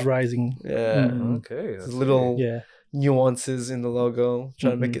rising up. It's rising. Yeah. Okay. There's little nuances in the logo,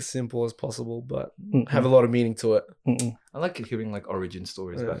 trying to make it simple as possible, but have a lot of meaning to it. I like hearing like origin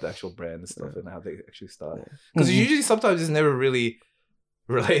stories about the actual brand and stuff and how they actually start. Because usually sometimes it's never really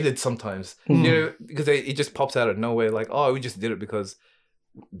related. Sometimes because it just pops out of nowhere. Like, oh, we just did it because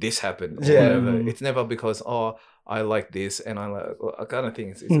this happened or whatever. It's never because I like this and I like kind of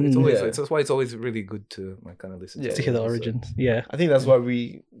things. It's always that's why it's always really good to like kind of listen to hear the origins. I think that's why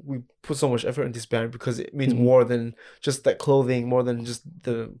we put so much effort into this band, because it means more than just that clothing, more than just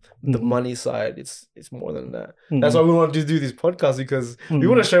the money side. It's more than that. That's why we want to do these podcasts, because we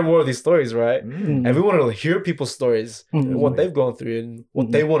want to share more of these stories, right? And we want to hear people's stories and what they've gone through and what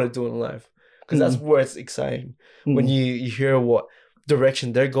they want to do in life, because that's where it's exciting when you hear what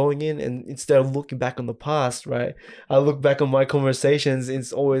direction they're going in, and instead of looking back on the past, right? I look back on my conversations,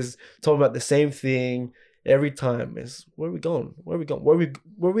 it's always talking about the same thing every time. Is where are we going? Where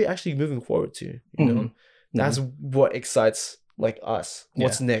are we actually moving forward to? That's what excites like us.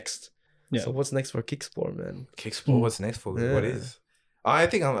 What's next? So what's next for Kicksplore, man? Kicksplore, what's next for what is? I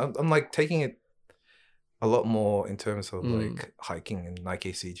think I'm like taking it a lot more in terms of like hiking and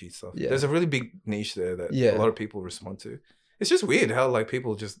Nike CG stuff. There's a really big niche there that a lot of people respond to. It's just weird how like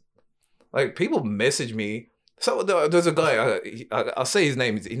people people message me. So there's a guy, I'll say his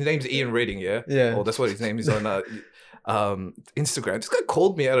name. His name's Ian Redding, yeah? Or that's what his name is on Instagram. This guy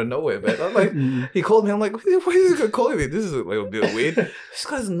called me out of nowhere, man. I'm like, he called me. I'm like, why is this guy calling me? This is a little bit weird. This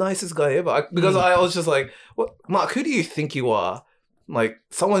guy's the nicest guy ever. Because I was just like, what, Mark, who do you think you are? Like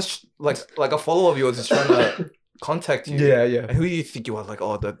someone's like a follower of yours is trying to contact you. And who do you think you are? Like,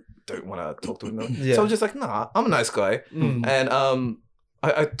 don't want to talk to him. So I was just like, nah, I'm a nice guy. And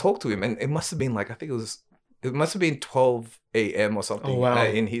I talked to him, and it must have been like, I think it must have been 12 a.m. or something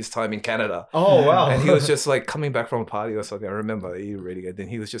in his time in Canada. Oh, wow. And he was just like coming back from a party or something. I remember he really good. Then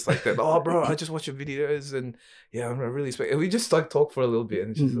he was just like, oh, bro, I just watched your videos and I'm really and we just like talked for a little bit.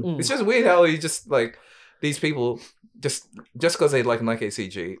 And it's just weird how he just like, these people just because they like Nike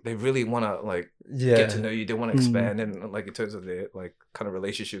CG, they really want to like get to know you. They want to expand and like in terms of their like kind of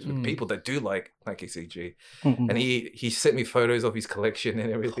relationships with people that do like Nike CG. And he sent me photos of his collection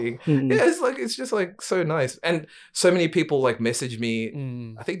and everything. It's just like so nice. And so many people like message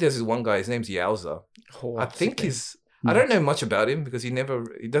me. I think there's this one guy. His name's Yowza. I think I don't know much about him because he's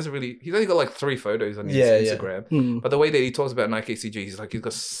only got like 3 photos on his Instagram. But the way that he talks about Nike CG, he's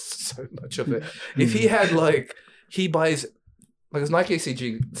got so much of it. If he had like, he buys like his Nike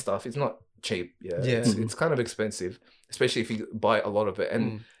CG stuff, it's not cheap. It's kind of expensive, especially if you buy a lot of it.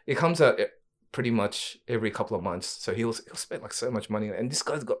 And it comes out pretty much every couple of months. So he'll spend like so much money. And this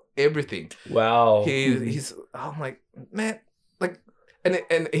guy's got everything. Wow. I'm like, man, like,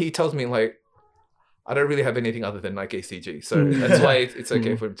 and he tells me like, I don't really have anything other than Nike CG, so that's why it's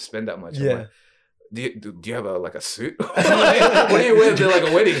okay for him to spend that much. I'm like, do you have a suit? What do you wear to like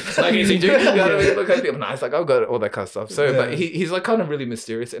a wedding? Nike CG, you know what I mean? Look at him, nice. Like I've got all that kind of stuff. So, but he's like kind of really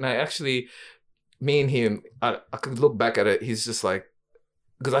mysterious, and I actually, me and him, I could look back at it. He's just like,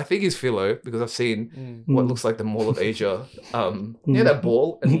 because I think he's philo, because I've seen what looks like the Mall of Asia. That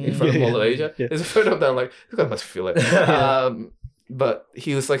ball in front of the Mall of Asia. There's a photo of that. I'm like, this guy must philo. But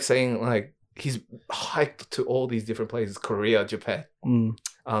he was like saying like, he's hiked to all these different places: Korea, Japan,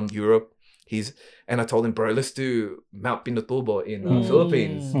 Europe. And I told him, bro, let's do Mount Pinatubo in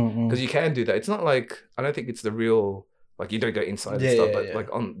Philippines, because you can do that. It's not like, I don't think it's the real, like you don't go inside and stuff, but like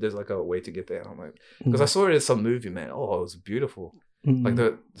there's like a way to get there. And I'm like, because I saw it in some movie, man. Oh, it was beautiful. Like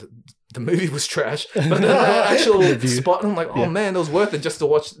the movie was trash, but the actual spot, I'm like, oh man, it was worth it just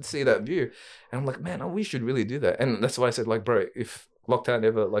to see that view. And I'm like, man, we should really do that. And that's why I said, like, bro, if lockdown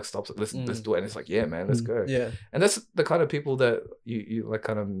ever like stops, let's do it. And it's like, yeah, man, let's go. Yeah. And that's the kind of people that you like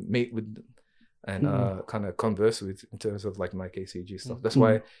kind of meet with and kind of converse with in terms of like Nike ACG stuff. That's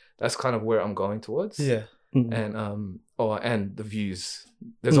why that's kind of where I'm going towards. Yeah. And and the views.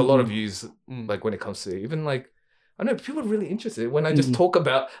 There's a lot of views like when it comes to even like I know people are really interested when I just talk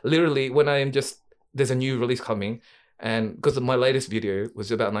about literally when I am just there's a new release coming, and because my latest video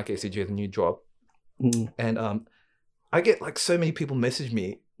was about Nike ACG, the new drop, and I get like so many people message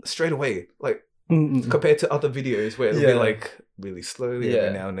me straight away, like compared to other videos where it'll be like really slowly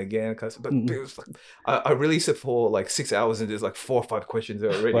every now and again. But it was like, I released it for like 6 hours and there's like 4 or 5 questions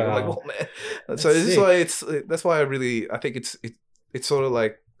already. Wow. I'm like, oh man. So this is why that's why I think it's sort of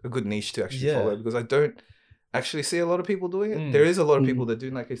like a good niche to actually follow, because I don't actually see a lot of people doing it. There is a lot of people that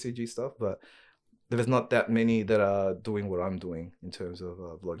do Nike ACG stuff, but there's not that many that are doing what I'm doing in terms of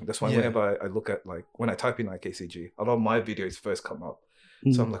vlogging. That's why whenever I look at like when I type in Nike ACG, a lot of my videos first come up.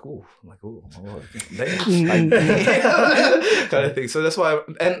 So I'm like, oh, kind of thing. So that's why,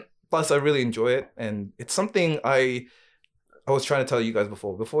 and plus I really enjoy it, and it's something I was trying to tell you guys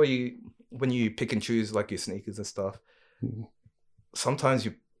before when you pick and choose like your sneakers and stuff. Sometimes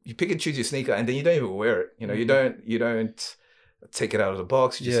you pick and choose your sneaker, and then you don't even wear it. You know, you don't take it out of the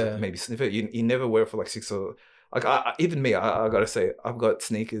box. You just like, maybe sniff it. You never wear it for like 6 or like even me. I gotta say, I've got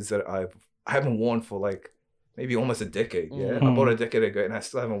sneakers that I haven't worn for like maybe almost a decade. Yeah, I bought it a decade ago and I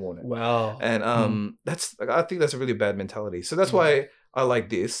still haven't worn it. Wow. And that's like, I think that's a really bad mentality. So that's why I like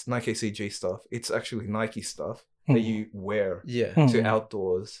this Nike ACG stuff. It's actually Nike stuff that you wear to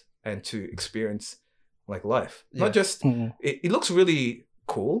outdoors and to experience like life. Not just it looks really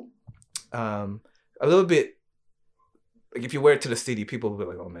cool. A little bit like if you wear it to the city, people will be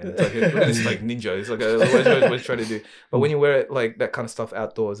like, "Oh man, it's like it's like ninja. It's like what you trying to do?" But when you wear it like that kind of stuff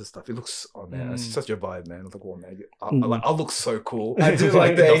outdoors and stuff, it looks it's such a vibe, man. It's like, "Oh man, I look so cool." I do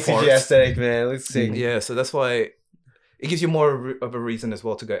like the ACG aesthetic, man. Let's see. Yeah, so that's why it gives you more of a reason as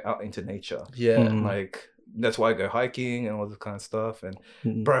well to go out into nature. Yeah, like that's why I go hiking and all this kind of stuff. And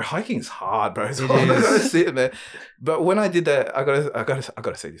bro, hiking is hard, bro. It's hard. I gotta see it, man. But when I did that, I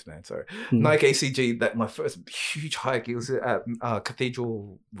gotta say this, man. Sorry, Nike ACG. That my first huge hike. It was at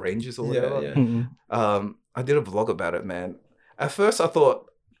Cathedral Ranges or whatever. I did a vlog about it, man. At first, I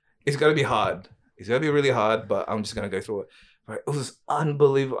thought it's gonna be hard. It's gonna be really hard, but I'm just gonna go through it. But it was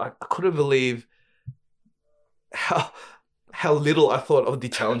unbelievable. I couldn't believe how little I thought of the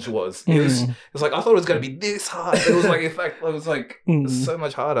challenge was. It was like I thought it was gonna be this hard. It was like, in fact, it was like so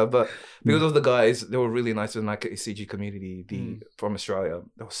much harder. But because of the guys, they were really nice with the Nike ACG community from Australia.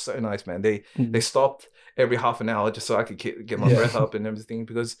 They were so nice, man. They stopped every half an hour just so I could get my breath up and everything,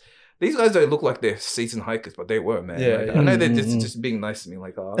 because these guys don't look like they're seasoned hikers, but they were, man. I know they're just being nice to me,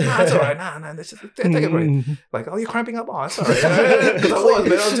 like, oh, nah, it's all right, nah, let's just take a break. Like, oh, you're cramping up? Oh, it's all right.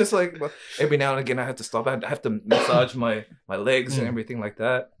 Because I was just like, well, every now and again, I had to stop. I have to massage my legs and everything like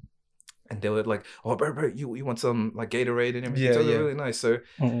that. And they were like, oh, bro, you want some like Gatorade and everything? So they're really nice. So,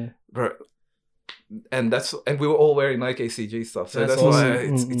 bro, and we were all wearing Nike ACG stuff. So that's why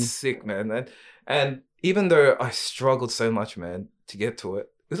it's sick, man. And even though I struggled so much, man, to get to it,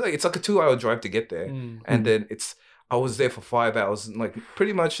 it's like a 2-hour drive to get there, and then I was there for 5 hours, like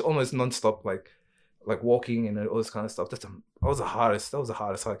pretty much almost nonstop, like walking and all this kind of stuff. That was the hardest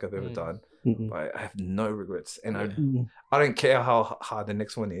hike I've ever done. I have no regrets, and I don't care how hard the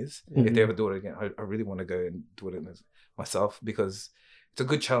next one is. If they ever do it again, I really want to go and do it myself, because it's a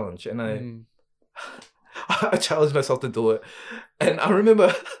good challenge, and I challenged myself to do it. And I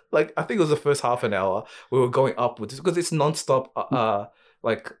remember, like, I think it was the first half an hour we were going upwards, because it's nonstop.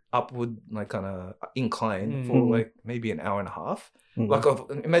 Like upward, like kind of incline for like maybe an hour and a half. Like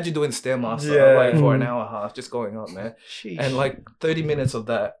imagine doing Stairmaster like for an hour and a half, just going up, man. Sheesh. And like 30 minutes of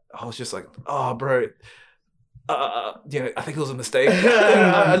that, I was just like, oh, bro. I think it was a mistake.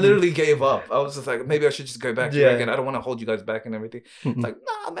 I literally gave up. I was just like, maybe I should just go back again. I don't want to hold you guys back and everything. Like,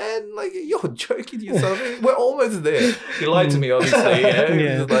 nah, man, like you're joking yourself. We're almost there. He lied to me, obviously. He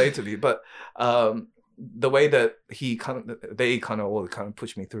just lied to me. But the way that they all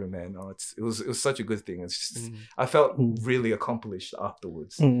pushed me through, man. It was such a good thing. It's just, I felt really accomplished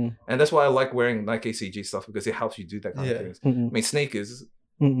afterwards, and that's why I like wearing Nike ACG stuff, because it helps you do that kind of things. I mean, sneakers,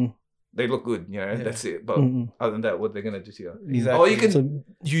 they look good, that's it. But other than that, what they're gonna do to you? Exactly. Or you can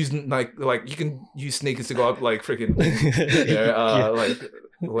use like you can use sneakers to go up like freaking, like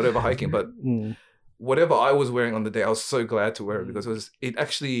whatever hiking. But whatever I was wearing on the day, I was so glad to wear it, because it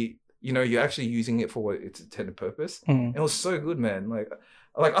actually. You're actually using it for what its intended purpose. It was so good, man. Like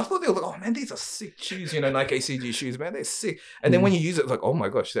I thought they were like, oh man, these are sick shoes, Nike ACG shoes, man, they're sick. And then when you use it, it's like, oh my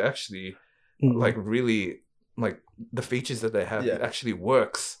gosh, they're actually like really like the features that they have it actually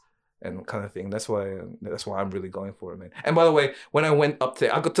works and kind of thing. That's why I'm really going for it, man. And by the way, when I went up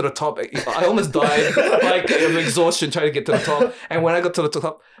there, I got to the top. I almost died like of exhaustion trying to get to the top. And when I got to the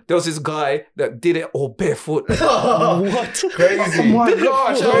top, there was this guy that did it all barefoot. What? Crazy! Oh my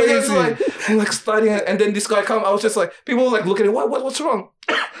gosh! I'm like studying it, and then this guy come. I was just like, people were like looking at what's wrong?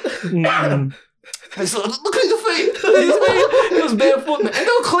 I said, look at his feet. He was barefoot, man. And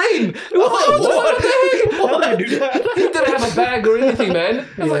they were clean. What the heck? How did they do that? He didn't have a bag or anything, man.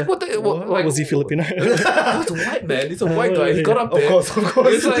 I was like, what the... Like, was he Filipino? He was a white man. He's a white guy. He got up there. Of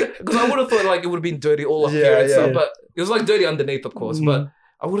course. It's like... Because I would have thought like it would have been dirty all up here and stuff. But it was like dirty underneath, of course. But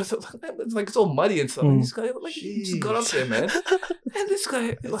I would have thought, man, it's like it's all muddy and stuff. And this guy, like, he just got up there, man. And this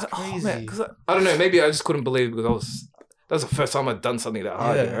guy, like, oh, man. Because I don't know. Maybe I just couldn't believe it because that was the first time I'd done something that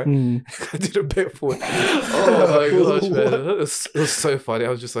hard, you know? I did a barefoot. Oh my gosh, man. It was so funny. I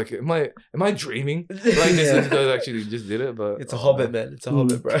was just like, am I dreaming? Like this guy actually just did it, but... It's a hobbit, man. It's a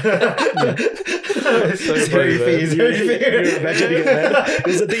hobbit, bro. It's so very funny. You're imagining it, man.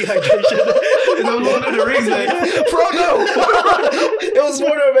 There's a dehydration. It's a Lord of the Rings, man. Bro, no! It was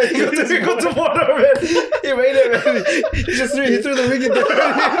Mordor, man. He got to Mordor, man. He made it, man. He threw the ring in there.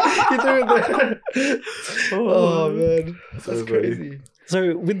 He threw it there. Oh, man. That's crazy.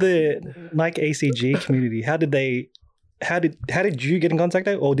 So with the Nike ACG community, how did you get in contact,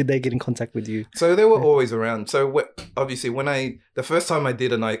 or did they get in contact with you? So they were always around. So obviously, the first time I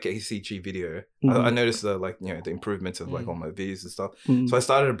did a Nike ACG video, I noticed the the improvements of like all my videos and stuff. So I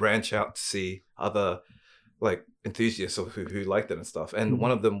started to branch out to see other like enthusiasts who liked it and stuff. And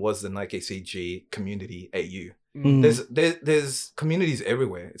one of them was the Nike ACG community AU. There's communities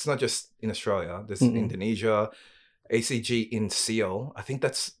everywhere. It's not just in Australia. There's Indonesia, ACG in CL. I think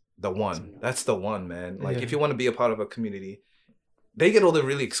that's the one. That's the one, man. Like if you want to be a part of a community, they get all the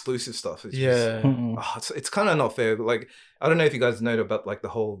really exclusive stuff. It's just, it's kind of not fair. But like, I don't know if you guys know about like the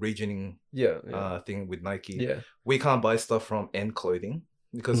whole regioning thing with Nike. Yeah. We can't buy stuff from N Clothing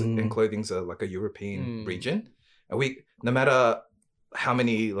because N Clothing's like a European region. And no matter how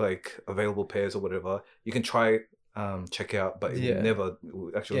many like available pairs or whatever, you can try check out, but it will never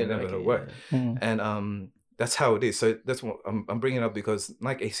work. And that's how it is. So that's what I'm bringing up because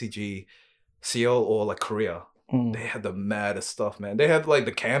Nike ACG, CL or like Korea, they have the maddest stuff, man. They have like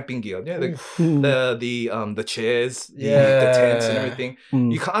the camping gear, the chairs, the tents and everything.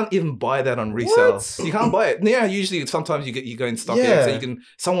 You can't even buy that on resale. What? You can't buy it. Yeah, usually sometimes you go in stock so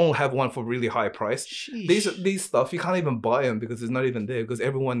someone will have one for really high price. Sheesh. These stuff you can't even buy them because it's not even there because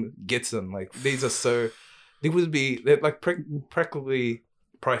everyone gets them. Like they're like practically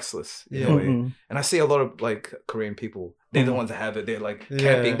priceless in a way. And I see a lot of like Korean people, they're the ones that have it. They're like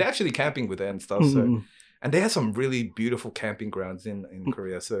camping. They're actually camping with it and stuff. So, and they have some really beautiful camping grounds in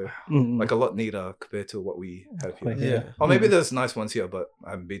Korea. So like a lot neater compared to what we have here. Or maybe there's nice ones here, but I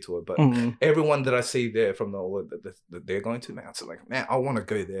haven't been to it. But everyone that I see there from that they're going to, man, it's like, man, I want to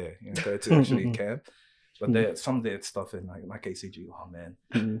go there, go to actually camp. But some of their stuff in like ACG, oh man.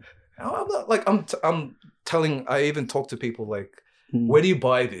 I even talk to people like, where do you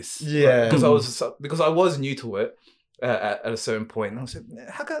buy this? Yeah, because I was new to it at a certain point, and I said,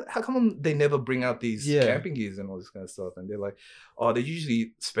 how come they never bring out these camping gears and all this kind of stuff? And they're like, oh, they're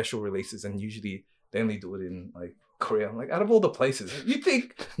usually special releases, and usually they only do it in like Korea. I'm like, out of all the places, you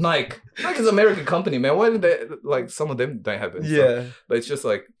think Nike's an American company, man? Why did they like some of them don't have it? Yeah, but it's just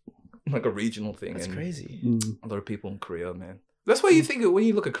like a regional thing. That's crazy. A lot of people in Korea, man. That's why you think when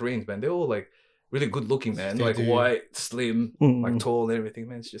you look at Koreans, man, they're all like really good looking, man. Like white, slim, like tall and everything,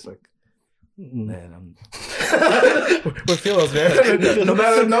 man. It's just like, man, we're feelers, man.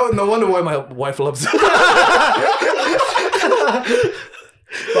 No wonder why my wife loves it.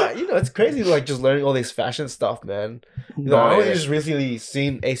 But it's crazy, like just learning all this fashion stuff, man. I only just recently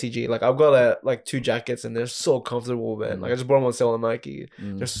seen ACG. Like I've got like 2 jackets, and they're so comfortable, man. Like I just bought them on sale on Nike.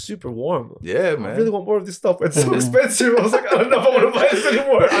 They're super warm. Yeah, man. I really want more of this stuff. It's so expensive. I was like, I don't know if I want to buy this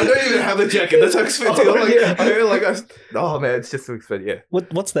anymore. I don't even have a jacket. That's how expensive. Oh man, it's just so expensive. Yeah.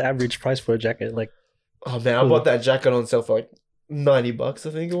 What's the average price for a jacket? Like, oh man, I bought that jacket on sale for like $90,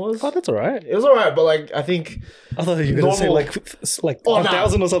 I think it was. Oh, that's alright. It was alright, but like I think I thought you were gonna say like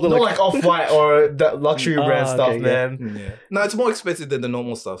 1,000 or something. Not like Off-White or that luxury brand stuff, man. Yeah. No, it's more expensive than the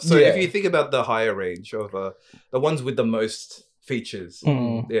normal stuff. So if you think about the higher range of the ones with the most features.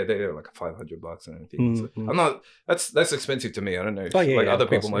 Yeah, they're like $500 and everything. So I'm not. That's expensive to me. I don't know. If, other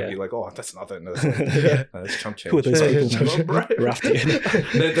people might be like, oh, that's nothing. That's chump change. Who are those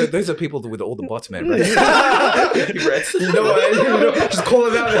people? Those are people with all the bots, man. Right? You know what? Just call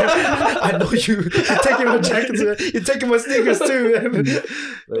it out. I know you. You're taking my jackets. You're taking my sneakers too, man.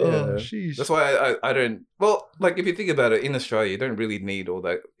 Sheesh. That's why I don't. Well, like if you think about it, in Australia, you don't really need all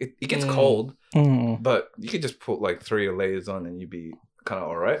that. It gets cold, but you could just put like 3 layers on and you'd be kind of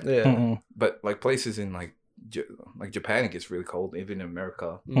all right. Yeah. But like places in like Japan, it gets really cold. Even in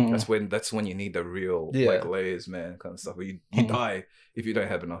America, that's when you need the real like layers, man, kind of stuff. Where you die if you don't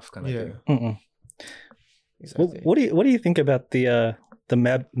have enough, kind of thing. Exactly. What do you think about the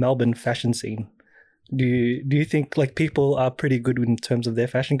Melbourne fashion scene? Do you think like people are pretty good in terms of their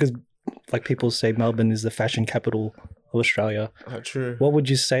fashion? Because like people say Melbourne is the fashion capital of Australia. True. What would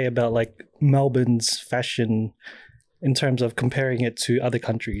you say about like Melbourne's fashion in terms of comparing it to other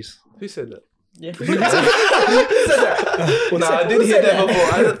countries? Who said that? Yeah. I did hear that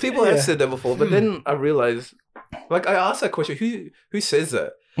before. People have said that before, but then I realized, like, I asked that question: who says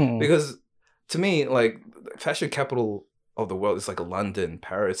that? Because to me, like, fashion capital of the world is like London,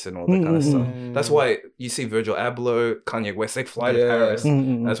 Paris, and all that kind of stuff. That's why you see Virgil Abloh, Kanye West, they fly to Paris.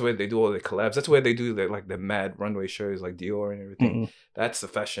 That's where they do all their collabs. That's where they do their mad runway shows like Dior and everything. That's the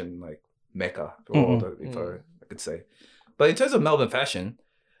fashion like mecca for all if I could say. But in terms of Melbourne fashion,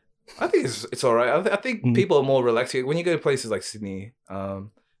 I think it's all right. I think people are more relaxed here. When you go to places like Sydney,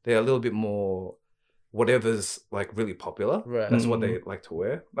 they're a little bit more whatever's like really popular. Right. That's what they like to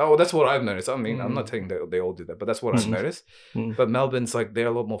wear. Oh, that's what I've noticed. I mean, I'm not saying that they all do that, but that's what I've noticed. But Melbourne's like they're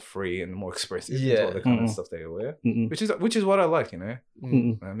a lot more free and more expressive. Yeah, all the kind of stuff they wear, which is what I like. You know,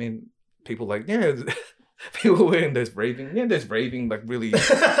 I mean, people like people wearing those raving like really.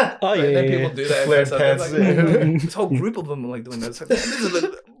 People do that. Flare pants. Like, this whole group of them are like doing that. It's like, this is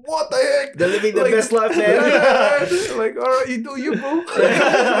what the heck? They're living their best life, man. Like, all right, you do you, boo.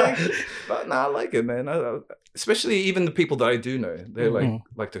 But nah, I like it, man. Especially even the people that I do know, they're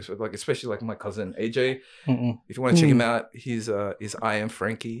like this, like especially like my cousin AJ. If you want to check him out, he's I Am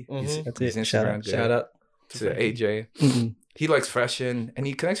Frankie. His Instagram. Shout out to AJ. He likes fashion and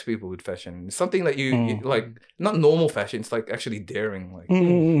he connects people with fashion. It's something that you like, not normal fashion. It's like actually daring, like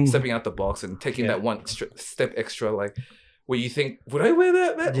stepping out the box and taking that one step extra, like where you think, would I wear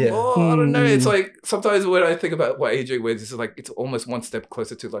that? Yeah. Oh, I don't know. It's like sometimes when I think about what AJ wears, it's like it's almost one step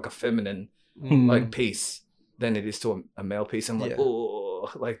closer to like a feminine like piece than it is to a male piece. I'm like, oh,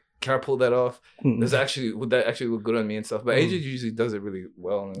 like can I pull that off? Would that actually look good on me and stuff? But AJ usually does it really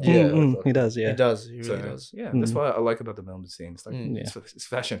well. He does. Yeah, he does. He really does. Yeah, that's what I like about the Melbourne scene. It's like it's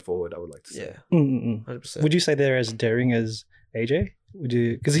fashion forward. I would like to say. Yeah, 100%. Would you say they're as daring as AJ? Would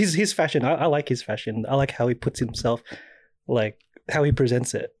you? Because his fashion, I like his fashion. I like how he puts himself, like how he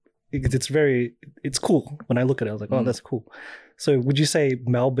presents it. It's cool. When I look at it, I was like, oh, that's cool. So would you say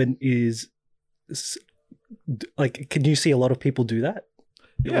Melbourne is like? Can you see a lot of people do that?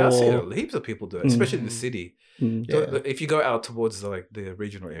 Yeah, I see heaps of people do it, especially in the city. So if you go out towards the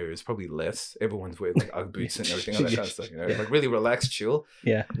regional areas, probably less. Everyone's wearing like Ugg boots and everything like that kind of stuff. You know, like really relaxed, chill.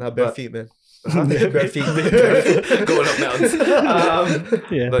 Yeah, not bare feet, man. Bare feet, going up mountains.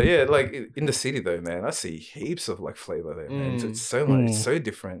 But yeah, like in the city though, man, I see heaps of like flavor there, man. It's so much, it's so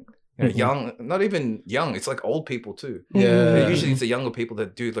different. You know, young, not even young. It's like old people too. Yeah. Usually it's the younger people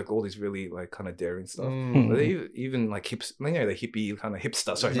that do like all these really like kind of daring stuff. But they even like hips, you know, the hippie kind of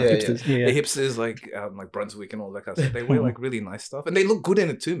hipster. Sorry, hipsters. Yeah. The hipsters like out in like Brunswick and all that kind of stuff. They wear like really nice stuff and they look good in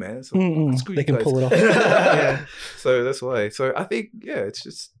it too, man. So they can pull it off. So that's why. So I think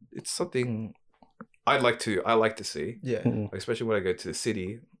it's something I like to see. Yeah. Like, especially when I go to the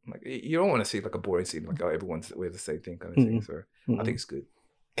city. Like you don't want to see like a boring scene like everyone's wears the same thing kind of thing. So I think it's good.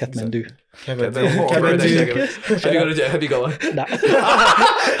 Kathmandu. Have you got one? Nah.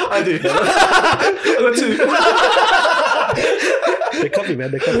 I do. I got 2. They copy,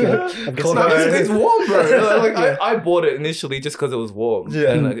 man. It's warm, bro. Like I bought it initially just because it was warm.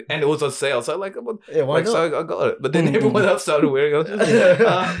 Yeah. And it was on sale. So why not? So I got it. But then everyone else started wearing it.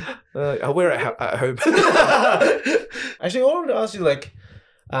 I wear it at home. Actually, I wanted to ask you, like,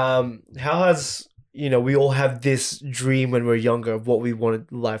 how has... You know, we all have this dream when we're younger of what we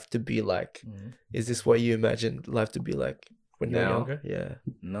wanted life to be like. Is this what you imagined life to be like when you were younger? Yeah.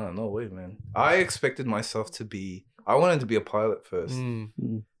 No way, man. I expected myself to be... I wanted to be a pilot first.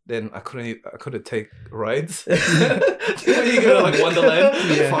 then I couldn't take rides. When you go to like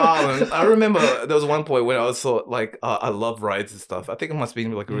Wonderland, I remember there was one point when I was like, I love rides and stuff. I think I must be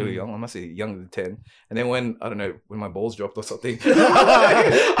like really young. I must be younger than 10. And then when I don't know when my balls dropped or something,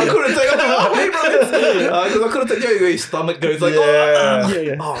 I couldn't take. I hate rides because I couldn't take. Your stomach goes like,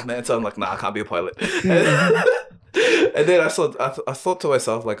 oh man. So I'm like, nah, I can't be a pilot. And then I thought to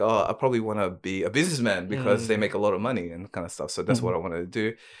myself like, I probably want to be a businessman because they make a lot of money and kind of stuff. So that's what I wanted to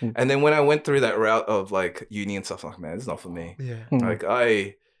do. And then when I went through that route of like uni and stuff, I'm like, man, it's not for me. Like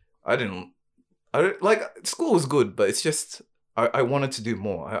I didn't like school was good, but it's just I wanted to do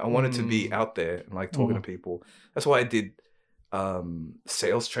more. I wanted to be out there and like talking to people. That's why I did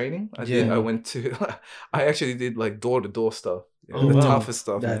sales training. I went to I actually did like door-to-door stuff. The toughest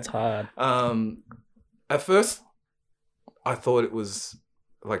stuff. That's hard. At first I thought it was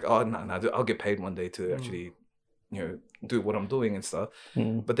like, oh no, I'll get paid one day to actually, do what I'm doing and stuff.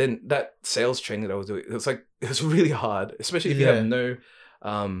 But then that sales training that I was doing, it was really hard, especially if you have no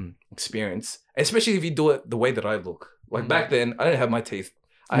experience, especially if you do it the way that I look. Like back then, I didn't have my teeth.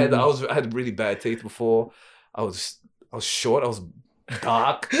 I had really bad teeth before. I was short. I was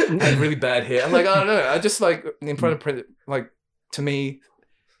dark. I had really bad hair. I'm like, I don't know. I just like in front of like to me.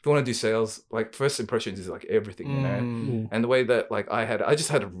 If you want to do sales, like first impressions is like everything, And the way that like I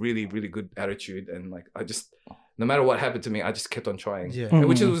just had a really, really good attitude, and like no matter what happened to me, I just kept on trying.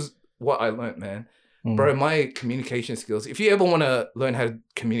 Which was what I learned, man. Bro, my communication skills. If you ever want to learn how to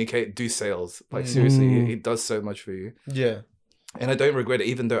communicate, do sales. Like seriously, it does so much for you. Yeah. And I don't regret it,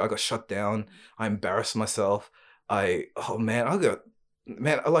 even though I got shut down. I embarrassed myself. I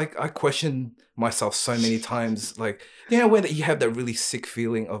questioned myself so many times, like, when you have that really sick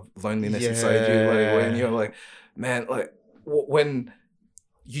feeling of loneliness inside you, like when you're like, man, like when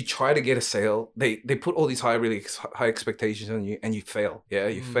you try to get a sale, they put all these really high expectations on you, and you fail.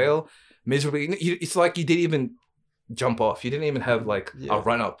 You fail miserably. It's like you didn't even jump off. You didn't even have like a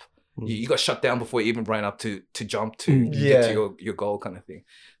run up. You got shut down before you even ran up to jump to get to your goal, kind of thing.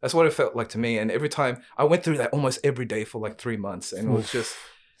 That's what it felt like to me. And every time I went through that almost every day for like 3 months, and it was just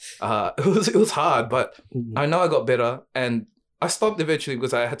it was hard, but I know I got better, and I stopped eventually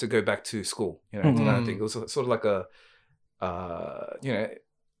because I had to go back to school. Kind of thing. It was sort of like a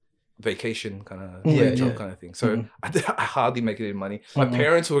vacation kind of job kind of thing. So I hardly make any money. My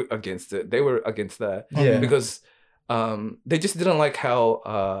parents were against it. They were against that because they just didn't like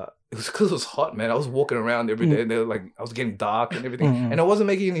how it was because it was hot, man. I was walking around every day, and they were like, I was getting dark and everything, and I wasn't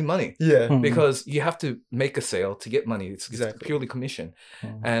making any money. Because you have to make a sale to get money. It's purely commission,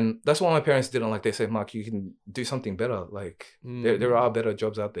 and that's what my parents didn't like. They said, Mark, you can do something better. Like there are better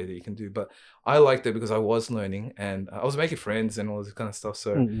jobs out there that you can do. But I liked it because I was learning, and I was making friends and all this kind of stuff.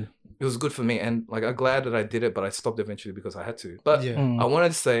 So it was good for me, and like I'm glad that I did it. But I stopped eventually because I had to. But I wanted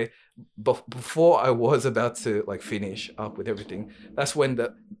to say, before I was about to like finish up with everything, that's when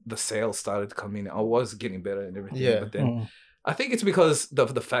the sales started to come in. I was getting better and everything, but then I think it's because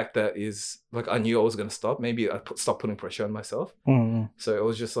of the fact that is like I knew I was gonna stop. Maybe I stopped putting pressure on myself. So it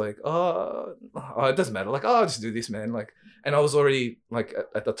was just like, it doesn't matter. Like, I'll just do this, man. Like, and I was already like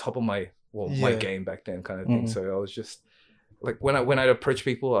at the top of my game back then, kind of thing. So I was just like when I'd approach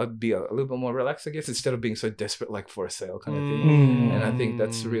people, I'd be a little bit more relaxed, I guess, instead of being so desperate like for a sale kind of thing. And I think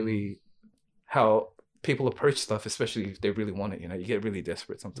that's really how people approach stuff, especially if they really want it. You get really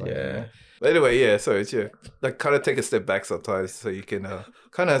desperate sometimes. But anyway, so it's like kind of take a step back sometimes so you can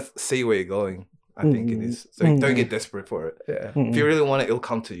kind of see where you're going. I think it is. So don't get desperate for it. If you really want it, it'll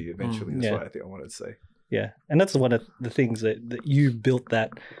come to you eventually. That's what I think I wanted to say. Yeah, and that's one of the things that you built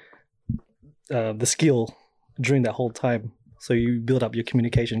that the skill during that whole time. So you build up your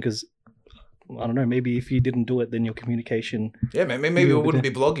communication because, I don't know, maybe if you didn't do it, then your communication... Yeah, man, maybe I wouldn't be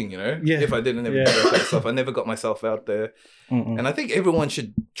blogging, if I didn't do that stuff. I never got myself out there. And I think everyone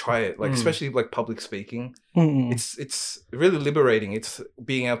should try it, like especially like public speaking. It's really liberating. It's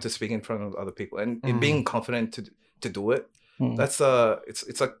being able to speak in front of other people and being confident to do it. That's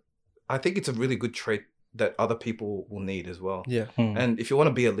it's like, I think it's a really good trait that other people will need as well. And if you want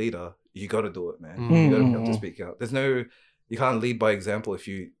to be a leader, you got to do it, man. You got to be able to speak out. You can't lead by example if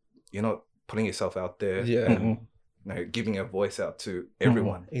you're not putting yourself out there and giving a voice out to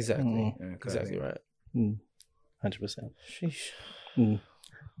everyone. Exactly. Exactly right. 100%. Sheesh. I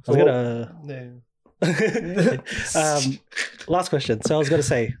was gonna last question. So I was gonna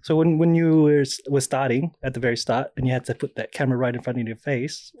say, so when you were starting at the very start and you had to put that camera right in front of your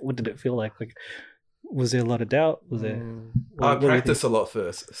face, what did it feel like? Like, was there a lot of doubt? Was there? I practiced a lot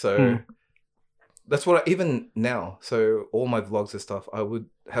first, so that's what even now. So all my vlogs and stuff, I would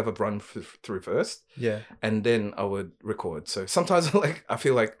have a run through first. Yeah. And then I would record. So sometimes like I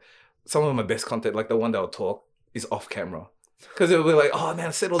feel like some of my best content, like the one that I'll talk, is off camera. Because it'll be like, oh man,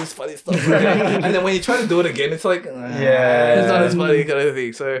 I said all this funny stuff. And then when you try to do it again, it's like, it's not as funny kind of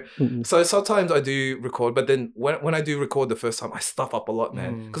thing. So sometimes I do record, but then when I do record the first time, I stuff up a lot,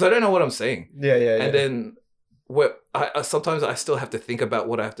 man. Because I don't know what I'm saying. And then sometimes I still have to think about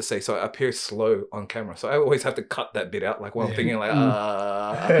what I have to say. So I appear slow on camera. So I always have to cut that bit out, like while I'm thinking like,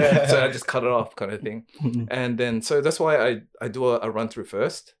 so I just cut it off kind of thing. And then, so that's why I do a run through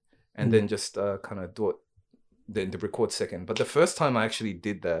first and then just kind of do it. Then the record second. But the first time I actually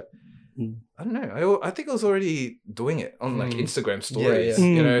did that, I don't know. I think I was already doing it on like Instagram stories,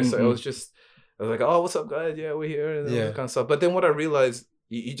 you know. So I was like, oh, what's up, guys? Yeah, we're here, and all that kind of stuff. But then what I realized,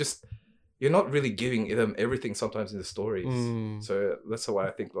 you're not really giving them everything sometimes in the stories. So that's why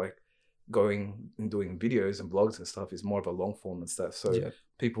I think like going and doing videos and blogs and stuff is more of a long form and stuff. So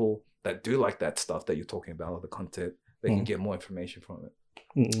people that do like that stuff that you're talking about, or the content, they can get more information from it.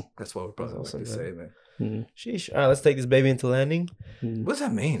 That's what we're probably like to say, man. Sheesh. All right, let's take this baby into landing. What does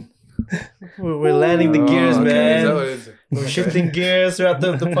that mean? We're landing the gears, man. We're shifting gears throughout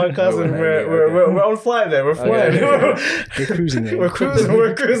the podcast, and we're on flight there. We're flying. We're cruising there. We're cruising.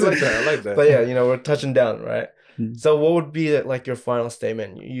 We're cruising. I like that. But yeah, you know, we're touching down, right? So what would be like your final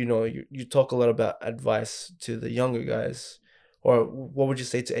statement? You know, you talk a lot about advice to the younger guys, or what would you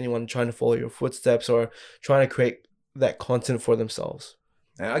say to anyone trying to follow your footsteps or trying to create that content for themselves?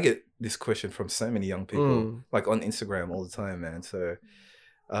 And I get this question from so many young people, like on Instagram all the time, man. So,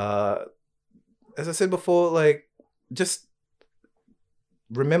 as I said before, like, just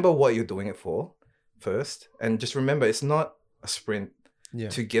remember what you're doing it for first. And just remember, it's not a sprint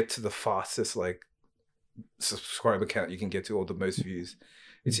to get to the fastest, like, subscriber count you can get to, or the most views.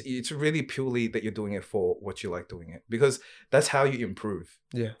 It's really purely that you're doing it for what you like doing it. Because that's how you improve.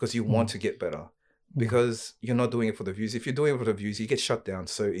 Yeah. Because you want to get better. Because you're not doing it for the views. If you're doing it for the views, you get shut down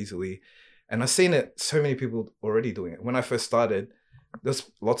so easily. And I've seen it, so many people already doing it. When I first started, there's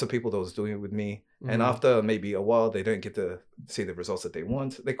lots of people that was doing it with me. And after maybe a while, they don't get to see the results that they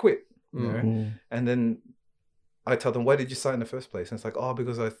want. They quit. You know? And then I tell them, why did you start in the first place? And it's like, oh,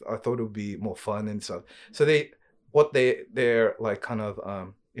 because I thought it would be more fun and stuff. So their like kind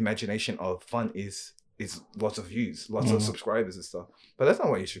of imagination of fun is lots of views, lots of subscribers and stuff. But that's not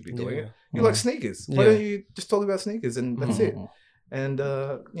what you should be doing. You like sneakers. Why don't you just talk about sneakers and that's it? And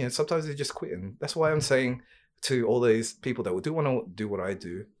you know, sometimes they just quit. And that's why I'm saying to all these people that do want to do what I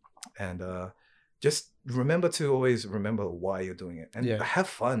do, and just remember to always remember why you're doing it. And have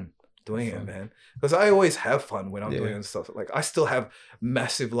fun doing it, man. Because I always have fun when I'm doing stuff. Like I still have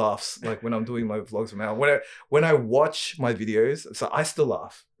massive laughs like when I'm doing my vlogs now. When I watch my videos, so I still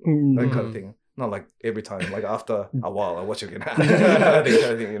laugh. That kind of thing. Not like every time, like after a while I watch it again. Kind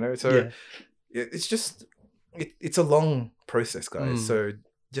of thing, you know? So it's just, it's a long process, guys. So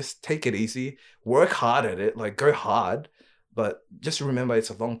just take it easy, work hard at it, like go hard, but just remember it's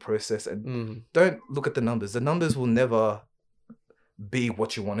a long process and don't look at the numbers. The numbers will never be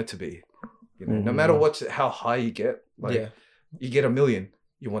what you want it to be. You know, no matter how high you get, like you get 1 million.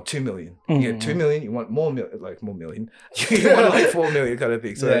 You want 2 million. You get 2 million. You want more million. You want like 4 million kind of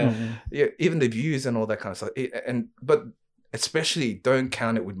thing. So even the views and all that kind of stuff. But especially don't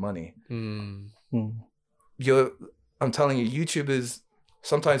count it with money. I'm telling you, YouTubers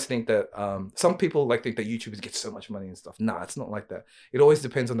sometimes think that some people think that YouTubers get so much money and stuff. Nah, it's not like that. It always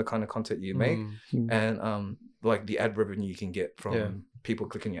depends on the kind of content you make and like the ad revenue you can get from people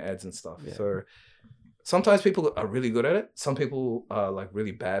clicking your ads and stuff. So sometimes people are really good at it. Some people are like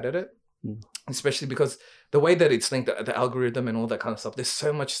really bad at it, especially because the way that it's linked, the algorithm and all that kind of stuff, there's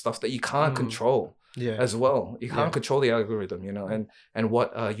so much stuff that you can't control as well. You can't control the algorithm, you know, and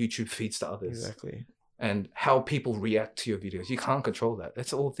what YouTube feeds to others. Exactly. And how people react to your videos. You can't control that. That's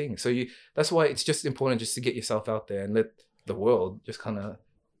the whole thing. So that's why it's just important just to get yourself out there and let the world just kind of,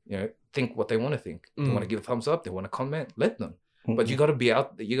 you know, think what they want to think. They want to give a thumbs up. They want to comment. Let them. But you got to be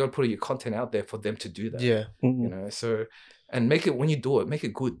out. You got to put your content out there for them to do that. Yeah. You know. So, and make it when you do it, make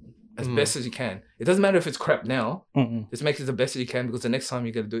it good as best as you can. It doesn't matter if it's crap now. Just make it the best as you can because the next time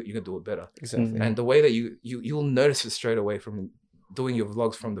you're gonna do it, you're gonna do it better. Exactly. And the way that you'll notice it straight away from doing your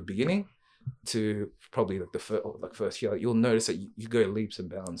vlogs from the beginning to probably like the first year, you'll notice that you go leaps and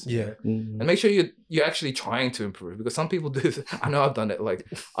bounds. Yeah. And make sure you're actually trying to improve because some people do. I know I've done it. Like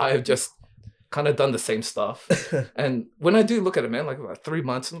I've just kind of done the same stuff. And when I do look at it, man, like about 3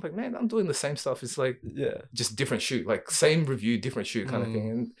 months, I'm like, man, I'm doing the same stuff. It's like just different shoot, like same review, different shoot kind of thing.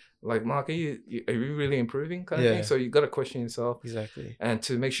 And like, Mark, are you really improving kind of thing? So you got to question yourself. Exactly. And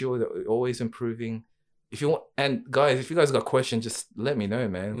to make sure that you're always improving. If you want, and guys, if you guys got questions, just let me know,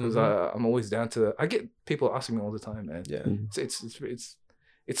 man, because I'm always down to. I get people asking me all the time, man. Yeah.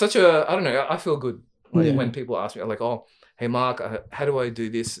 It's such a, I don't know, I feel good when people ask me, like, oh, hey, Mark, how do I do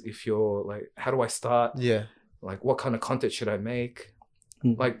this? If you're like, how do I start? Yeah. Like, what kind of content should I make?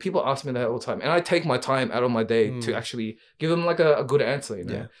 Like, people ask me that all the time, and I take my time out of my day to actually give them like a good answer. You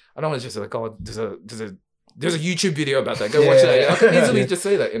know, I don't want to just like, oh, there's a YouTube video about that. Go watch that. I can easily just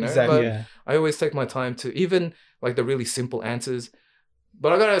say that, you know. Exactly. But I always take my time to even like the really simple answers.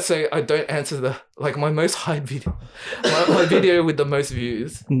 But I gotta say, I don't answer the like my most hyped video. my video with the most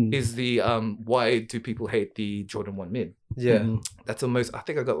views is the why do people hate the Jordan 1 Mid? Yeah, that's the most. I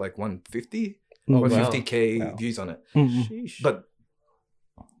think I got like 150 or 50K views on it. But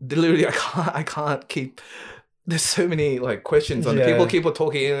literally, I can't keep. There's so many like questions on it. People keep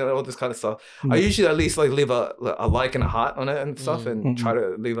talking and all this kind of stuff. I usually at least like leave a like and a heart on it and stuff, and try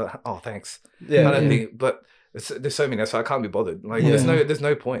to leave a thanks kind of thing. But there's so many, so I can't be bothered. Like there's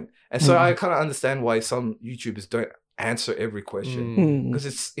no point. And so I kind of understand why some YouTubers don't answer every question because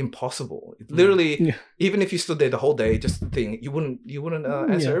it's impossible. It literally, even if you stood there the whole day just thinking, you wouldn't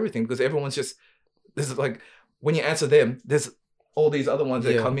answer everything because everyone's just there's like when you answer them, there's all these other ones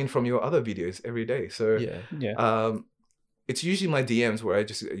that come in from your other videos every day. So it's usually my DMs where I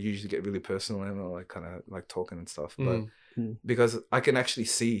just usually get really personal and like kind of like talking and stuff. But because I can actually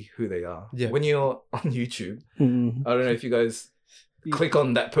see who they are. Yeah. When you're on YouTube, I don't know if you guys click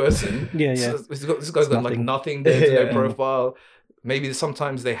on that person. So this guy's got like nothing there, to their profile. Maybe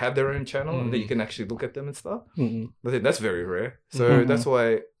sometimes they have their own channel and then you can actually look at them and stuff. But that's very rare. So that's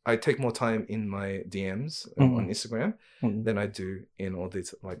why I take more time in my DMs on Instagram than I do in all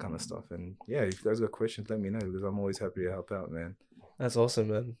this like kind of stuff. And yeah, if you guys got questions, let me know because I'm always happy to help out, man. That's awesome,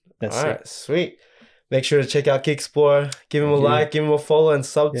 man. All right, sweet. Make sure to check out Kicksplorer. Give him a like, give him a follow, and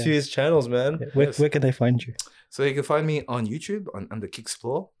sub to his channels, man. Where can they find you? So you can find me on YouTube under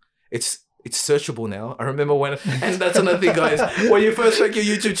Kicksplorer. It's searchable now. I remember when, and that's another thing, guys. When you first check your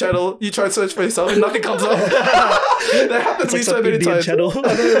YouTube channel, you try to search for yourself and nothing comes up. That happens to me so many times.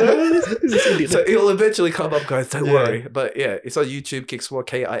 So it'll eventually come up, guys. Don't worry. But yeah, it's on YouTube, Kicksplorer,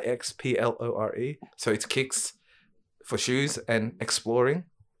 Kixplore. So it's kicks for shoes and exploring.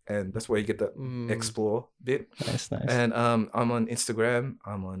 And that's where you get the explore bit. Nice. And I'm on Instagram.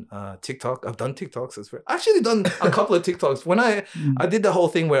 I'm on TikTok. I've done TikToks as well. I've actually done a couple of TikToks. When I did the whole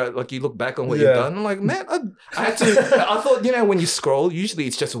thing where like you look back on what you've done, I'm like, man, I had to. I thought, you know, when you scroll, usually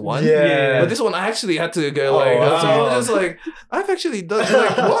it's just one. But this one, I actually had to go like, I was like, I've actually done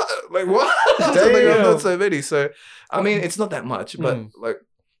like what? Like what? I've done so many. So I mean, it's not that much, but like.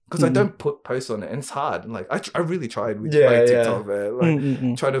 Because I don't post on it and it's hard. Like I really tried with like TikTok, man.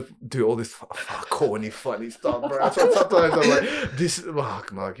 Like trying to do all this corny, funny stuff, bro. Sometimes I'm like, this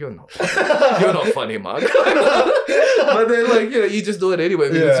Mark, you're not funny, Mark. But then like, you know, you just do it anyway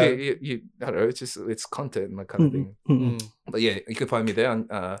because you I don't know, it's content, like kind of thing. But yeah, you can find me there on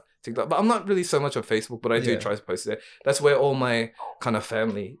TikTok. But I'm not really so much on Facebook, but I do try to post there. That's where all my kind of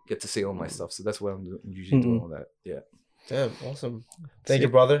family get to see all my stuff. So that's where I'm usually doing all that. Yeah. Damn, awesome. Thank you,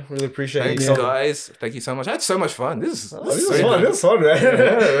 brother. Really appreciate it. Thanks, guys. Thank you so much. I had so much fun. This is fun. This is fun, man.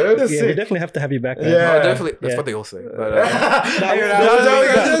 We definitely have to have you back, man. Yeah, definitely. That's what they all say. But,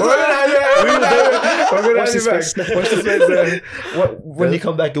 watch this space. When you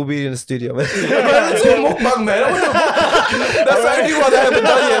come back, you'll be in the studio, man. Let's do a mukbang, man. That's the only one I haven't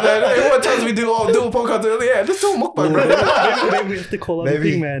done yet, man. Everyone tells me do a podcast. Yeah, let's do a mukbang, bro. Maybe we have to call on the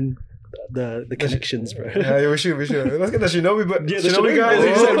thing, man. The connections, bro. Yeah, we should. Let's get the Shinobi, but Shinobi guys,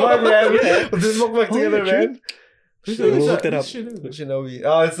 we said, man. We'll just mukbang together, man. We'll look that up. Shinobi.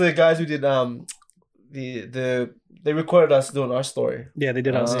 Oh, it's the guys who did they recorded us doing our story. Yeah, they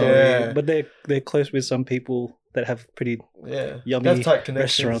did our story. But they're close with some people that have pretty yummy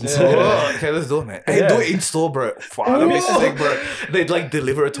restaurants. Oh, okay, let's do it, man. Hey, do it in store, bro. That'd be sick, bro. They'd like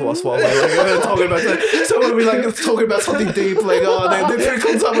deliver it to us while we're talking about that. So when we like talking about something deep, like then food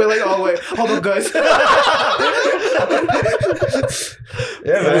comes up, we're like, oh wait, hold on, guys.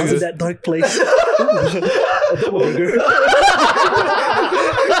 Yeah, man. It's in that dark place.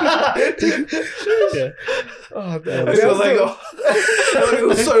 Oh, damn. It was like, it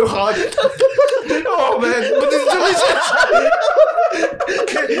was so hard. Oh man, but this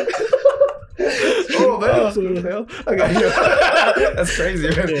oh man, okay. That's crazy,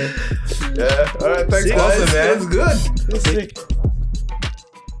 man. Yeah. All right, thanks, guys. Awesome, man. That's good. That's sick.